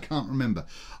 I can't remember.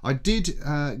 I did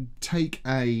take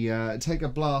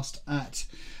a blast at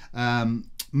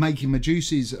making my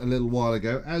juices a little while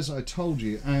ago, as I told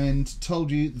you, and told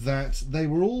you that they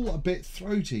were all a bit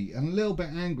throaty and a little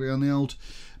bit angry on the old.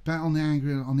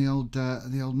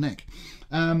 The old neck.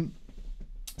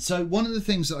 So one of the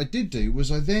things that I did do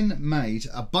was I then made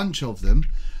a bunch of them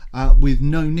with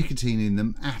no nicotine in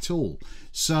them at all.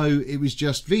 So it was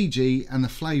just VG and the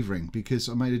flavouring, because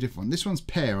I made a different one. This one's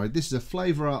pear. This is a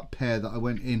flavour up pear that I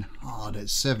went in hard at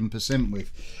 7%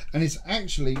 with, and it's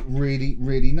actually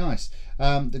really nice.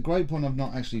 The grape one I've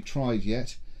not actually tried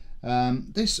yet.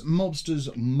 This Mobster's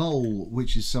Mole,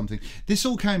 which is something. This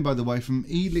all came, by the way, from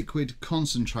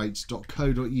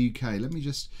eliquidconcentrates.co.uk. Let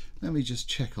me just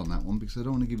check on that one because I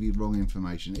don't want to give you wrong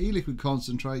information. Eliquid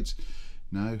Concentrates.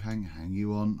 No, hang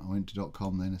you on. I went to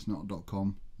 .com then. It's not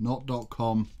 .com. Not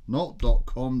 .com. Not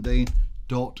 .com, Dean.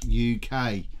 .uk.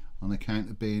 On account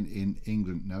of being in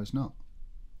England. No, it's not.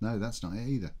 No, that's not it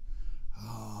either.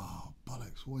 Oh,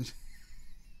 bollocks. What is it?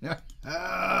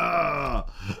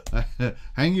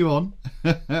 Hang you on.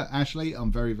 Ashley,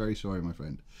 I'm very sorry, my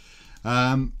friend.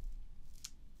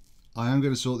 I am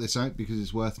going to sort this out because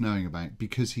it's worth knowing about,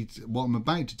 because what I'm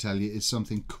about to tell you is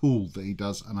something cool that he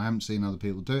does, and I haven't seen other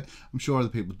people do it. I'm sure other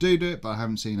people do it, but I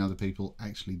haven't seen other people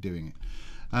actually doing it.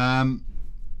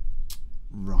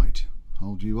 Right,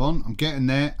 hold you on. I'm getting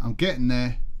there. I'm getting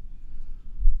there.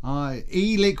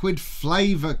 Eliquid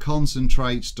Flavour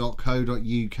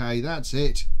Concentrates.co.uk. That's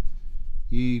it.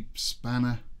 You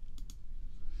spanner.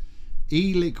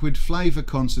 Eliquid Flavour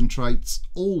Concentrates,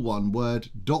 all one word,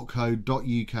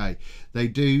 .co.uk. They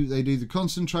do the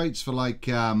concentrates for, like,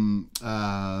 Mr.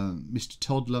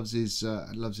 Todd loves his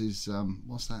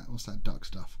what's that duck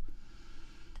stuff?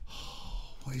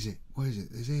 Oh, what is it? Where is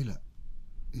it? There's here, look.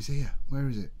 It's here. Where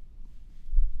is it?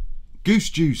 Goose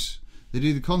juice. They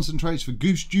do the concentrates for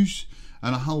goose juice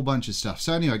and a whole bunch of stuff.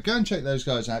 So anyway, go and check those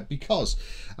guys out, because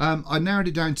I narrowed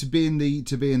it down to being the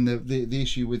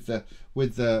issue with the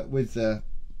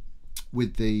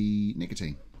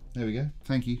nicotine. There we go.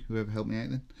 Thank you, whoever helped me out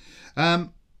then.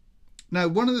 Now,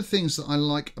 one of the things that I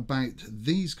like about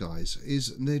these guys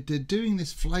is they're doing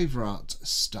this flavour art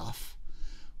stuff.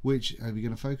 Which, are we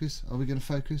going to focus? Are we going to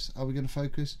focus? Are we going to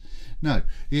focus? No.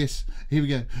 Yes. Here we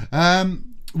go.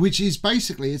 Which is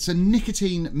basically, it's a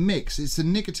nicotine mix. It's a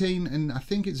nicotine, and I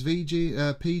think it's PG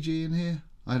in here.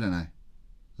 I don't know.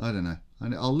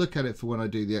 I'll look at it for when I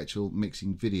do the actual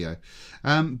mixing video.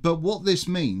 But what this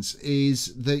means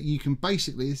is that you can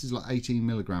basically, this is like 18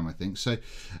 milligram, I think. So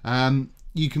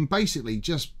you can basically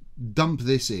just dump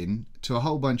this in to a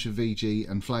whole bunch of VG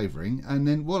and flavouring, and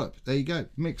then wallop, there you go,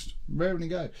 mixed, ready to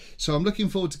go. So I'm looking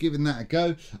forward to giving that a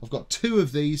go. I've got 2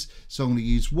 of these, so I'm going to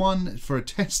use one for a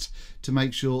test to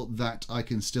make sure that I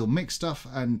can still mix stuff,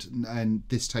 and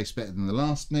this tastes better than the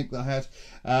last Nick that I had,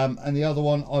 and the other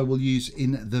one I will use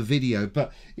in the video.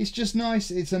 But it's just nice.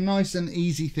 It's a nice and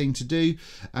easy thing to do,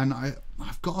 and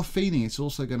I've got a feeling it's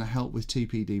also going to help with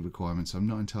TPD requirements. I'm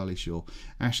not entirely sure.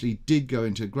 Ashley did go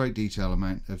into a great detail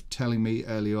amount of telling me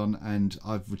early on, and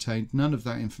I've retained none of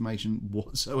that information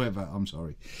whatsoever. I'm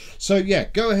sorry. So yeah,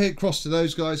 go ahead, cross to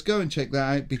those guys. Go and check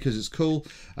that out because it's cool.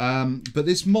 But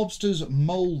this Mobsters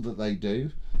mold that they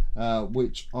do,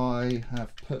 which I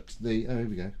have put the, oh, here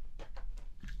we go.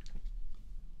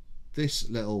 This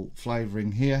little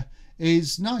flavouring here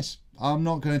is nice. I'm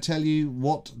not going to tell you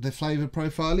what the flavour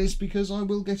profile is because I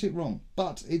will get it wrong,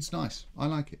 but it's nice. I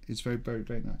like it. It's very, very,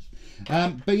 very nice.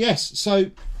 But yes,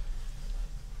 so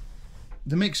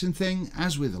the mixing thing,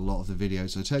 as with a lot of the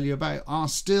videos I tell you about,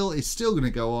 is still going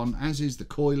to go on, as is the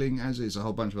coiling, as is a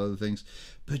whole bunch of other things.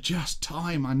 But just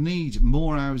time. I need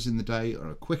more hours in the day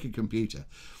or a quicker computer.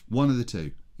 One of the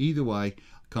two. Either way, I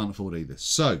can't afford either.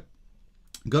 So,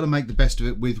 I've got to make the best of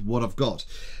it with what I've got.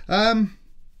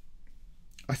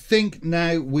 I think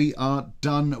now we are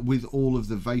done with all of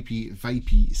the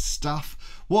vapey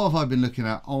stuff. What have I been looking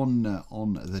at on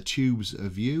the tubes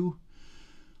of you?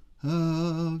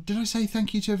 Did I say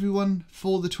thank you to everyone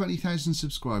for the 20,000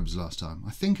 subscribers last time?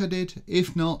 I think I did.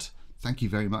 If not, thank you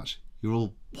very much. You're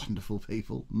all wonderful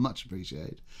people. Much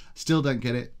appreciated. Still don't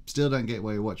get it. Still don't get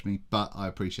why you watch me, but I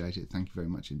appreciate it. Thank you very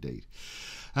much indeed.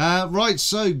 Right,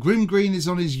 so Grim Green is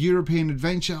on his European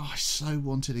adventure. I so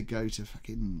wanted to go to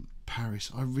fucking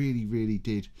Paris. I really, really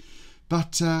did.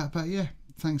 But yeah,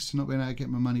 thanks to not being able to get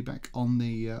my money back on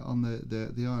the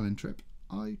island trip,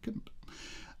 I couldn't.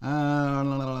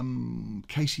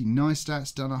 Casey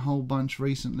Neistat's done a whole bunch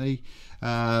recently.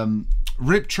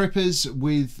 Rip Trippers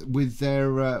with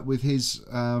his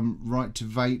right to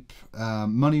vape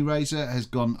money raiser has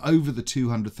gone over the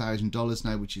 $200,000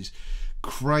 now, which is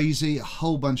crazy. A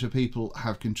whole bunch of people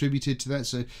have contributed to that.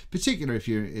 So particularly if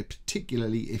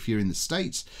you're in the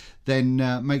States, then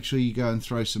make sure you go and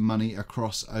throw some money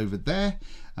across over there.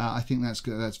 I think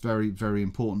that's very, very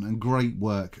important and great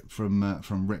work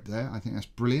from Rip there. I think that's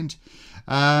brilliant.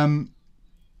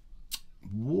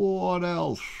 What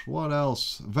else?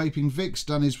 Vaping Vic's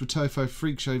done his Wotofo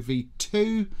Freak Show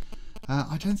V2.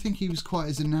 I don't think he was quite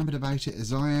as enamoured about it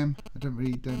as I am. I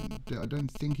don't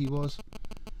think he was.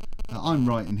 I'm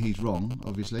right and he's wrong,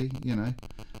 obviously, you know.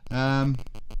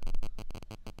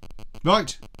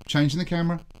 Right, changing the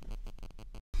camera.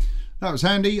 That was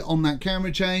handy on that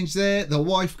camera change there. The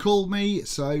wife called me,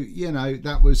 so you know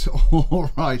that was all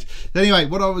right. Anyway,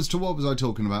 what was I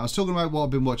talking about? I was talking about what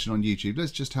I've been watching on YouTube.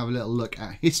 Let's just have a little look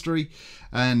at history,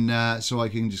 and so I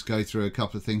can just go through a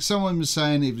couple of things. Someone was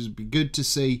saying it would be good to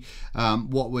see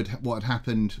what had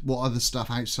happened, what other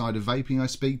stuff outside of vaping I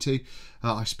speak to.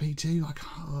 I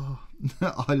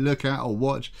look at or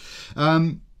watch.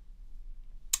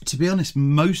 To be honest,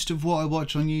 most of what I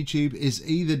watch on YouTube is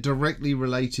either directly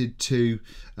related to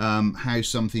how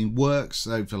something works,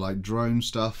 so for like drone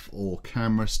stuff or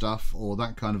camera stuff or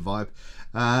that kind of vibe,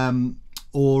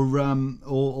 or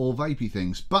vapey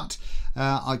things. But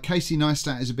Casey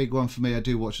Neistat is a big one for me. I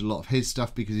do watch a lot of his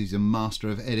stuff because he's a master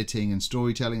of editing and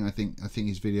storytelling. I think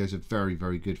his videos are very,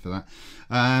 very good for that.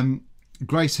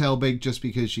 Grace Helbig, just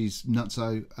because she's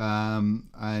nutso,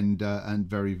 and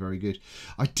very, very good.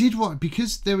 I did what,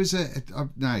 because there was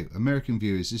no, American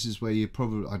viewers, this is where you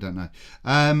probably, I don't know.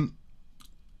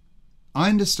 I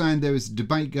understand there was a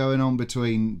debate going on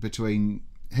between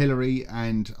Hillary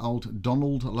and old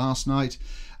Donald last night,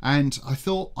 and I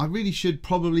thought I really should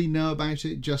probably know about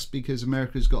it, just because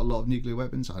America's got a lot of nuclear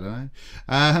weapons. I don't know,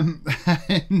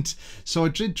 and so I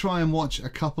did try and watch a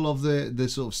couple of the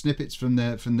sort of snippets from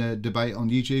the debate on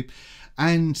YouTube,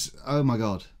 and oh my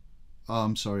god, oh,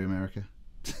 I'm sorry, America.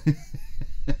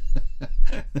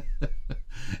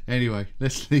 Anyway,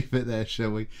 let's leave it there,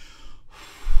 shall we?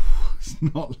 It's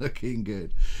not looking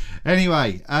good.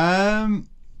 Anyway,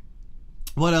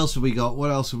 what else have we got? What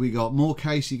else have we got? More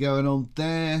Casey going on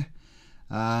there.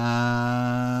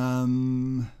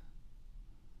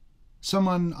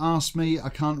 Someone asked me, I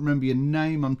can't remember your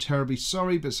name, I'm terribly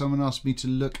sorry, but someone asked me to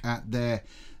look at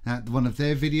one of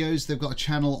their videos. They've got a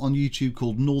channel on YouTube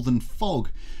called Northern Fog,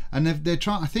 and they're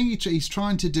trying, I think he's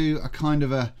trying to do a kind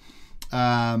of a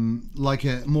like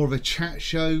a more of a chat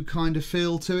show kind of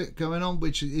feel to it going on,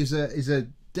 which is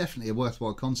definitely a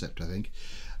worthwhile concept, I think.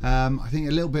 I think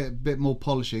a little bit more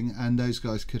polishing, and those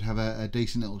guys could have a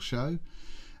decent little show.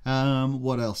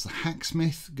 What else? The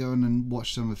Hacksmith, go in and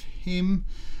watch some of him.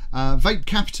 Vape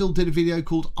Capital did a video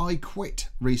called I Quit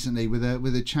recently with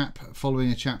a chap,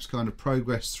 following a chap's kind of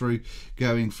progress through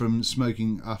going from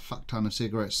smoking a fuck ton of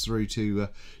cigarettes through to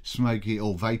smoking,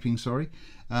 or vaping, sorry.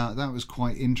 That was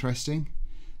quite interesting.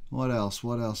 What else?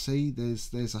 What else? See,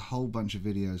 there's a whole bunch of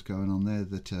videos going on there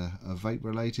that are vape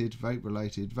related. The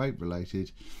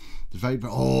vape.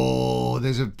 Oh,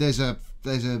 there's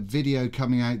a video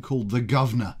coming out called The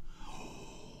Governor.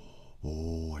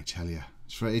 Oh, I tell you,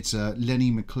 it's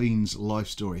Lenny McLean's life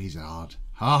story. He's hard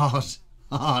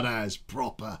as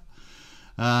proper.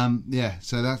 Yeah,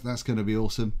 so that's going to be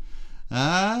awesome.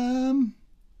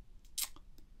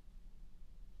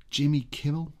 Jimmy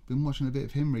Kimmel, been watching a bit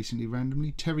of him recently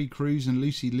randomly. Terry Crews and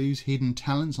Lucy Liu's Hidden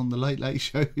Talents on the Late Late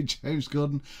Show with James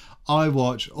Gordon. I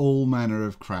watch all manner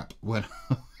of crap when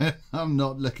I'm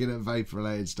not looking at vape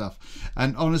related stuff.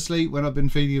 And honestly, when I've been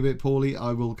feeling a bit poorly,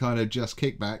 I will kind of just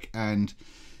kick back and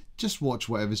just watch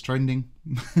whatever's trending.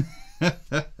 But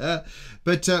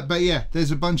yeah,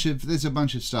 there's a bunch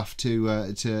of stuff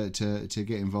to get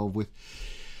involved with.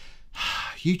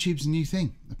 YouTube's a new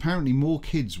thing. Apparently more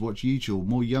kids watch YouTube,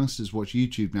 more youngsters watch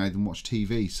YouTube now than watch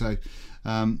TV. So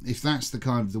if that's the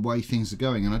kind of the way things are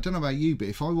going, and I don't know about you, but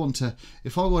if I want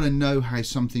to know how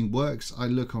something works, I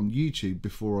look on YouTube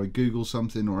before I Google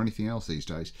something or anything else these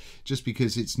days, just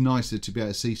because it's nicer to be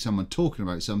able to see someone talking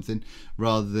about something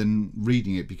rather than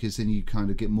reading it, because then you kind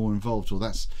of get more involved. Or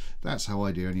that's how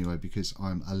I do anyway, because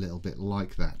I'm a little bit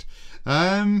like that.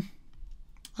 I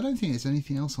don't think there's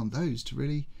anything else on those to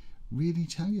really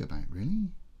tell you about,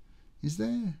 really. Is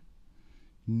there?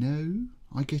 No.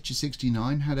 I Get You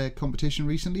 69 had a competition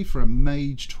recently for a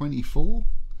Mage 24.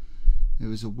 There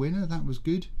was a winner, that was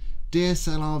good.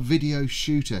 DSLR Video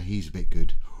Shooter, he's a bit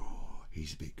good. Oh,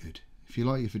 he's a bit good. If you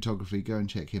like your photography, go and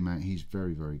check him out. He's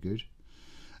very, very good.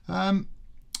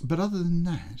 But other than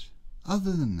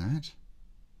that,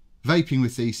 Vaping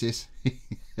with Thesis.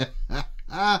 If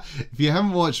you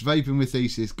haven't watched Vaping with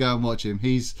Thesis, go and watch him.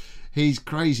 He's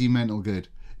crazy mental good.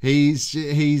 He's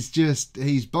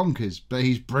bonkers, but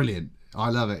he's brilliant. I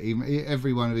love it.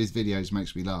 Every one of his videos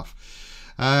makes me laugh.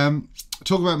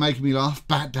 Talk about making me laugh.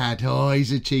 Bat Dad, oh,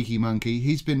 he's a cheeky monkey.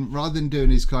 He's been, rather than doing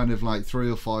his kind of like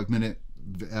 3 or 5 minute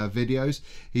videos,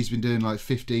 he's been doing like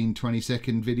 15-20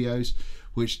 second videos,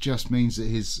 which just means that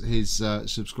his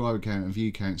subscriber count and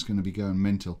view count is going to be going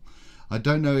mental. I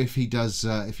don't know if he does,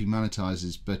 if he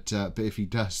monetizes, but if he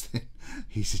does, then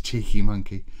he's a cheeky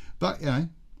monkey. But, you know,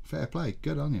 fair play.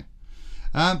 Good on you.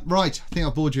 Right, I think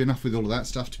I've bored you enough with all of that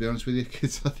stuff, to be honest with you,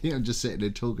 because I think I'm just sitting there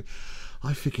talking.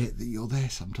 I forget that you're there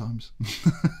sometimes.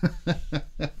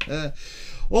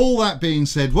 All that being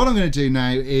said, what I'm going to do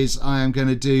now is I am going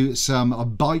to do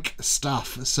some bike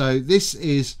stuff. So this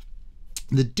is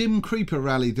the Dim Creeper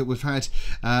rally that we've had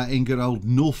in good old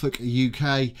Norfolk,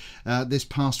 UK this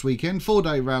past weekend.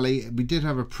 4-day rally. We did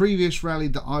have a previous rally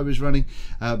that I was running,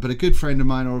 but a good friend of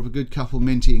mine, or a good couple,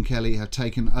 Minty and Kelly, have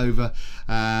taken over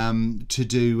to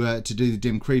do the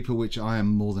Dim Creeper, which I am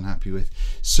more than happy with.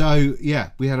 So yeah,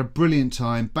 we had a brilliant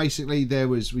time. Basically,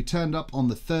 we turned up on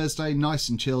the Thursday, nice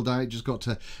and chilled out, just got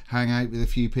to hang out with a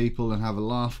few people and have a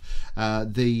laugh.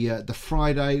 The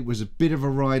Friday was a bit of a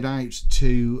ride out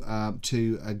to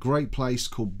to a great place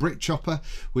called Brit,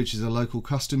 which is a local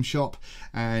custom shop.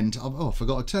 And oh, I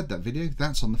forgot I turned that video.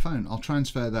 That's on the phone. I'll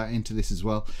transfer that into this as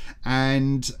well.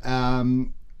 And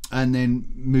then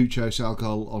Muchos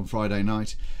alcohol on Friday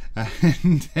night.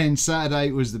 And then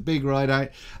Saturday was the big ride out.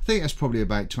 I think that's probably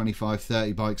about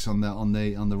 25-30 bikes on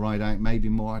the ride out, maybe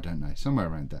more, I don't know, somewhere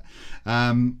around there.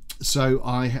 So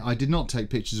I did not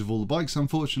take pictures of all the bikes,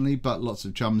 unfortunately, but lots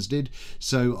of chums did.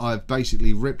 So I've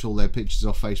basically ripped all their pictures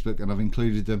off Facebook and I've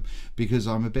included them because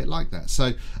I'm a bit like that.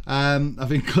 So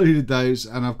I've included those,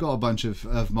 and I've got a bunch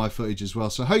of my footage as well.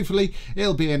 So hopefully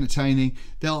it'll be entertaining.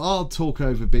 I'll talk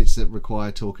over bits that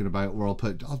require talking about, or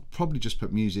I'll probably just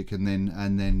put music and then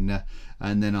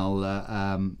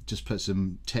I'll just put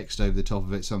some text over the top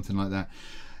of it, something like that.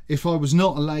 If I was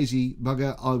not a lazy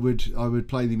bugger, I would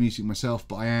play the music myself,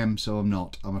 but I am, so I'm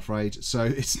not, I'm afraid. So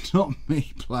it's not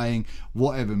me playing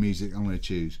whatever music I'm going to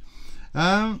choose.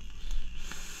 As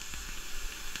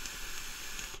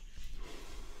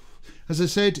I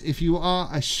said, if you are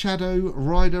a shadow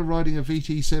rider riding a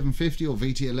VT750 or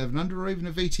VT1100 or even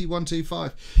a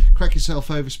VT125, crack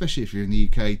yourself over, especially if you're in the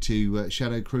UK, to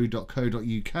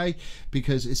shadowcrew.co.uk,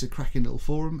 because it's a cracking little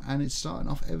forum and it's starting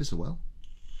off ever so well.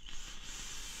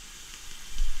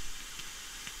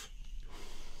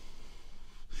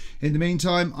 In the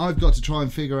meantime, I've got to try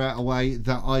and figure out a way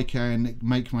that I can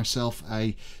make myself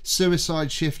a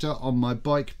suicide shifter on my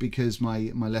bike, because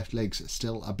my left leg's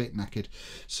still a bit knackered.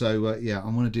 So yeah, I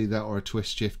want to do that, or a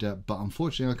twist shifter, but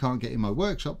unfortunately I can't get in my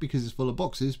workshop because it's full of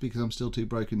boxes, because I'm still too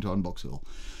broken to unbox it all.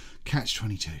 Catch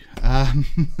 22.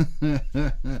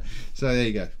 So there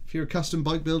you go. If you're a custom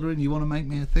bike builder and you want to make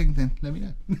me a thing, then let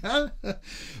me know.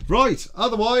 Right,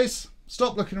 otherwise,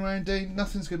 stop looking around, Dean.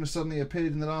 Nothing's going to suddenly appear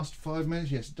in the last 5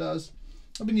 minutes. Yes, it does.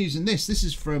 I've been using this. This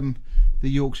is from the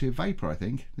Yorkshire Vapor, I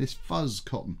think. This fuzz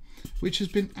cotton, which has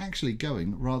been actually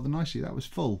going rather nicely. That was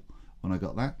full when I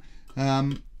got that.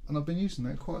 And I've been using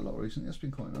that quite a lot recently. That's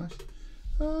been quite nice.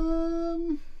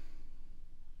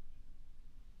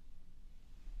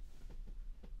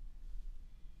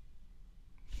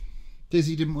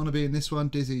 Dizzy didn't want to be in this one.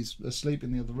 Dizzy's asleep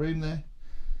in the other room there.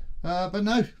 But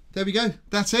no, there we go.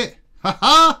 That's it.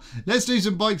 Haha! Let's do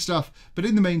some bike stuff. But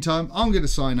in the meantime, I'm going to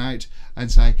sign out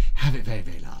and say, have it very,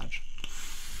 very large.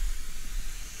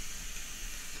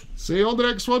 See you on the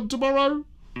next one tomorrow.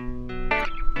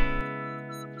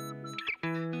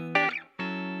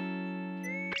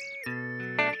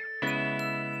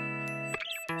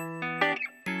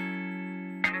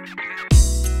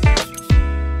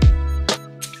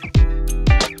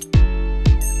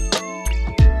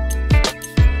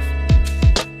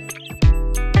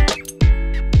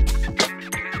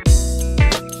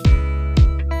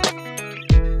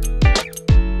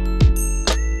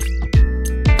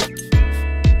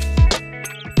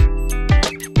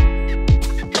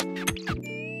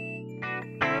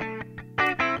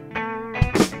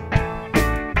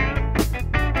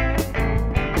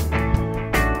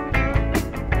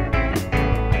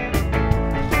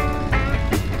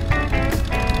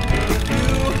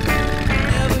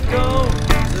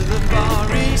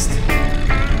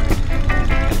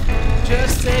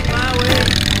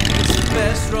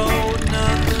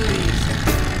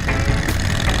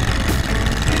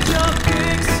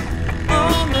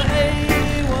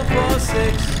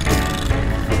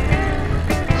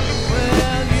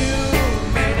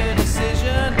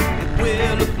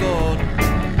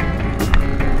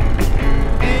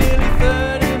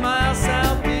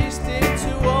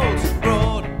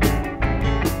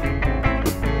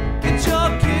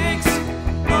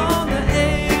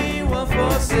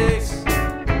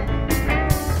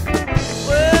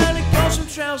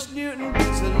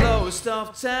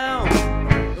 Off town,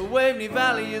 the Waveney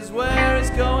Valley is where it's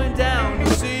going down. You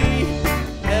see,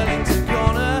 Ellington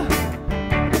Corner,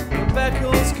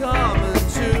 Beckles Common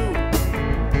too.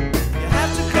 You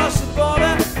have to cross the border,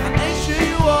 and ain't sure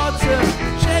you ought to.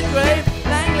 Shedgrave,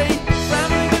 Langley,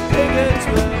 Framling and Piggott's.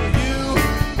 Will you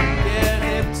get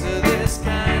hip to this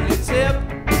kindly tip?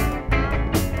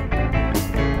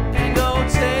 And go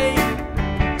take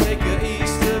a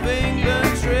East of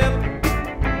England trip.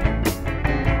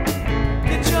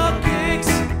 Get your kicks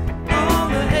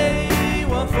on the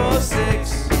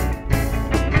A146.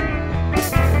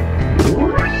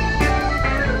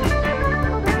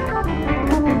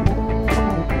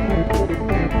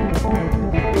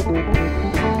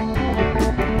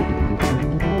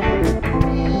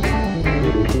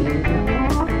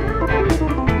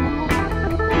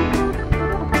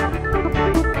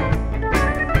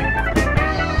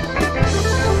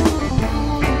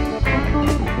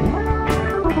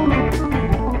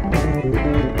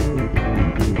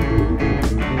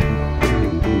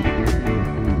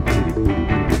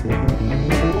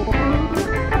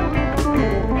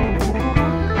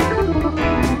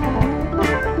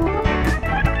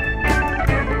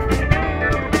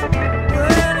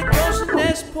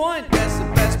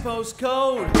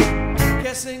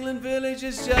 guess England Village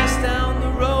is just down the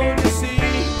road. You see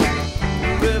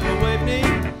the River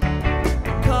Waveney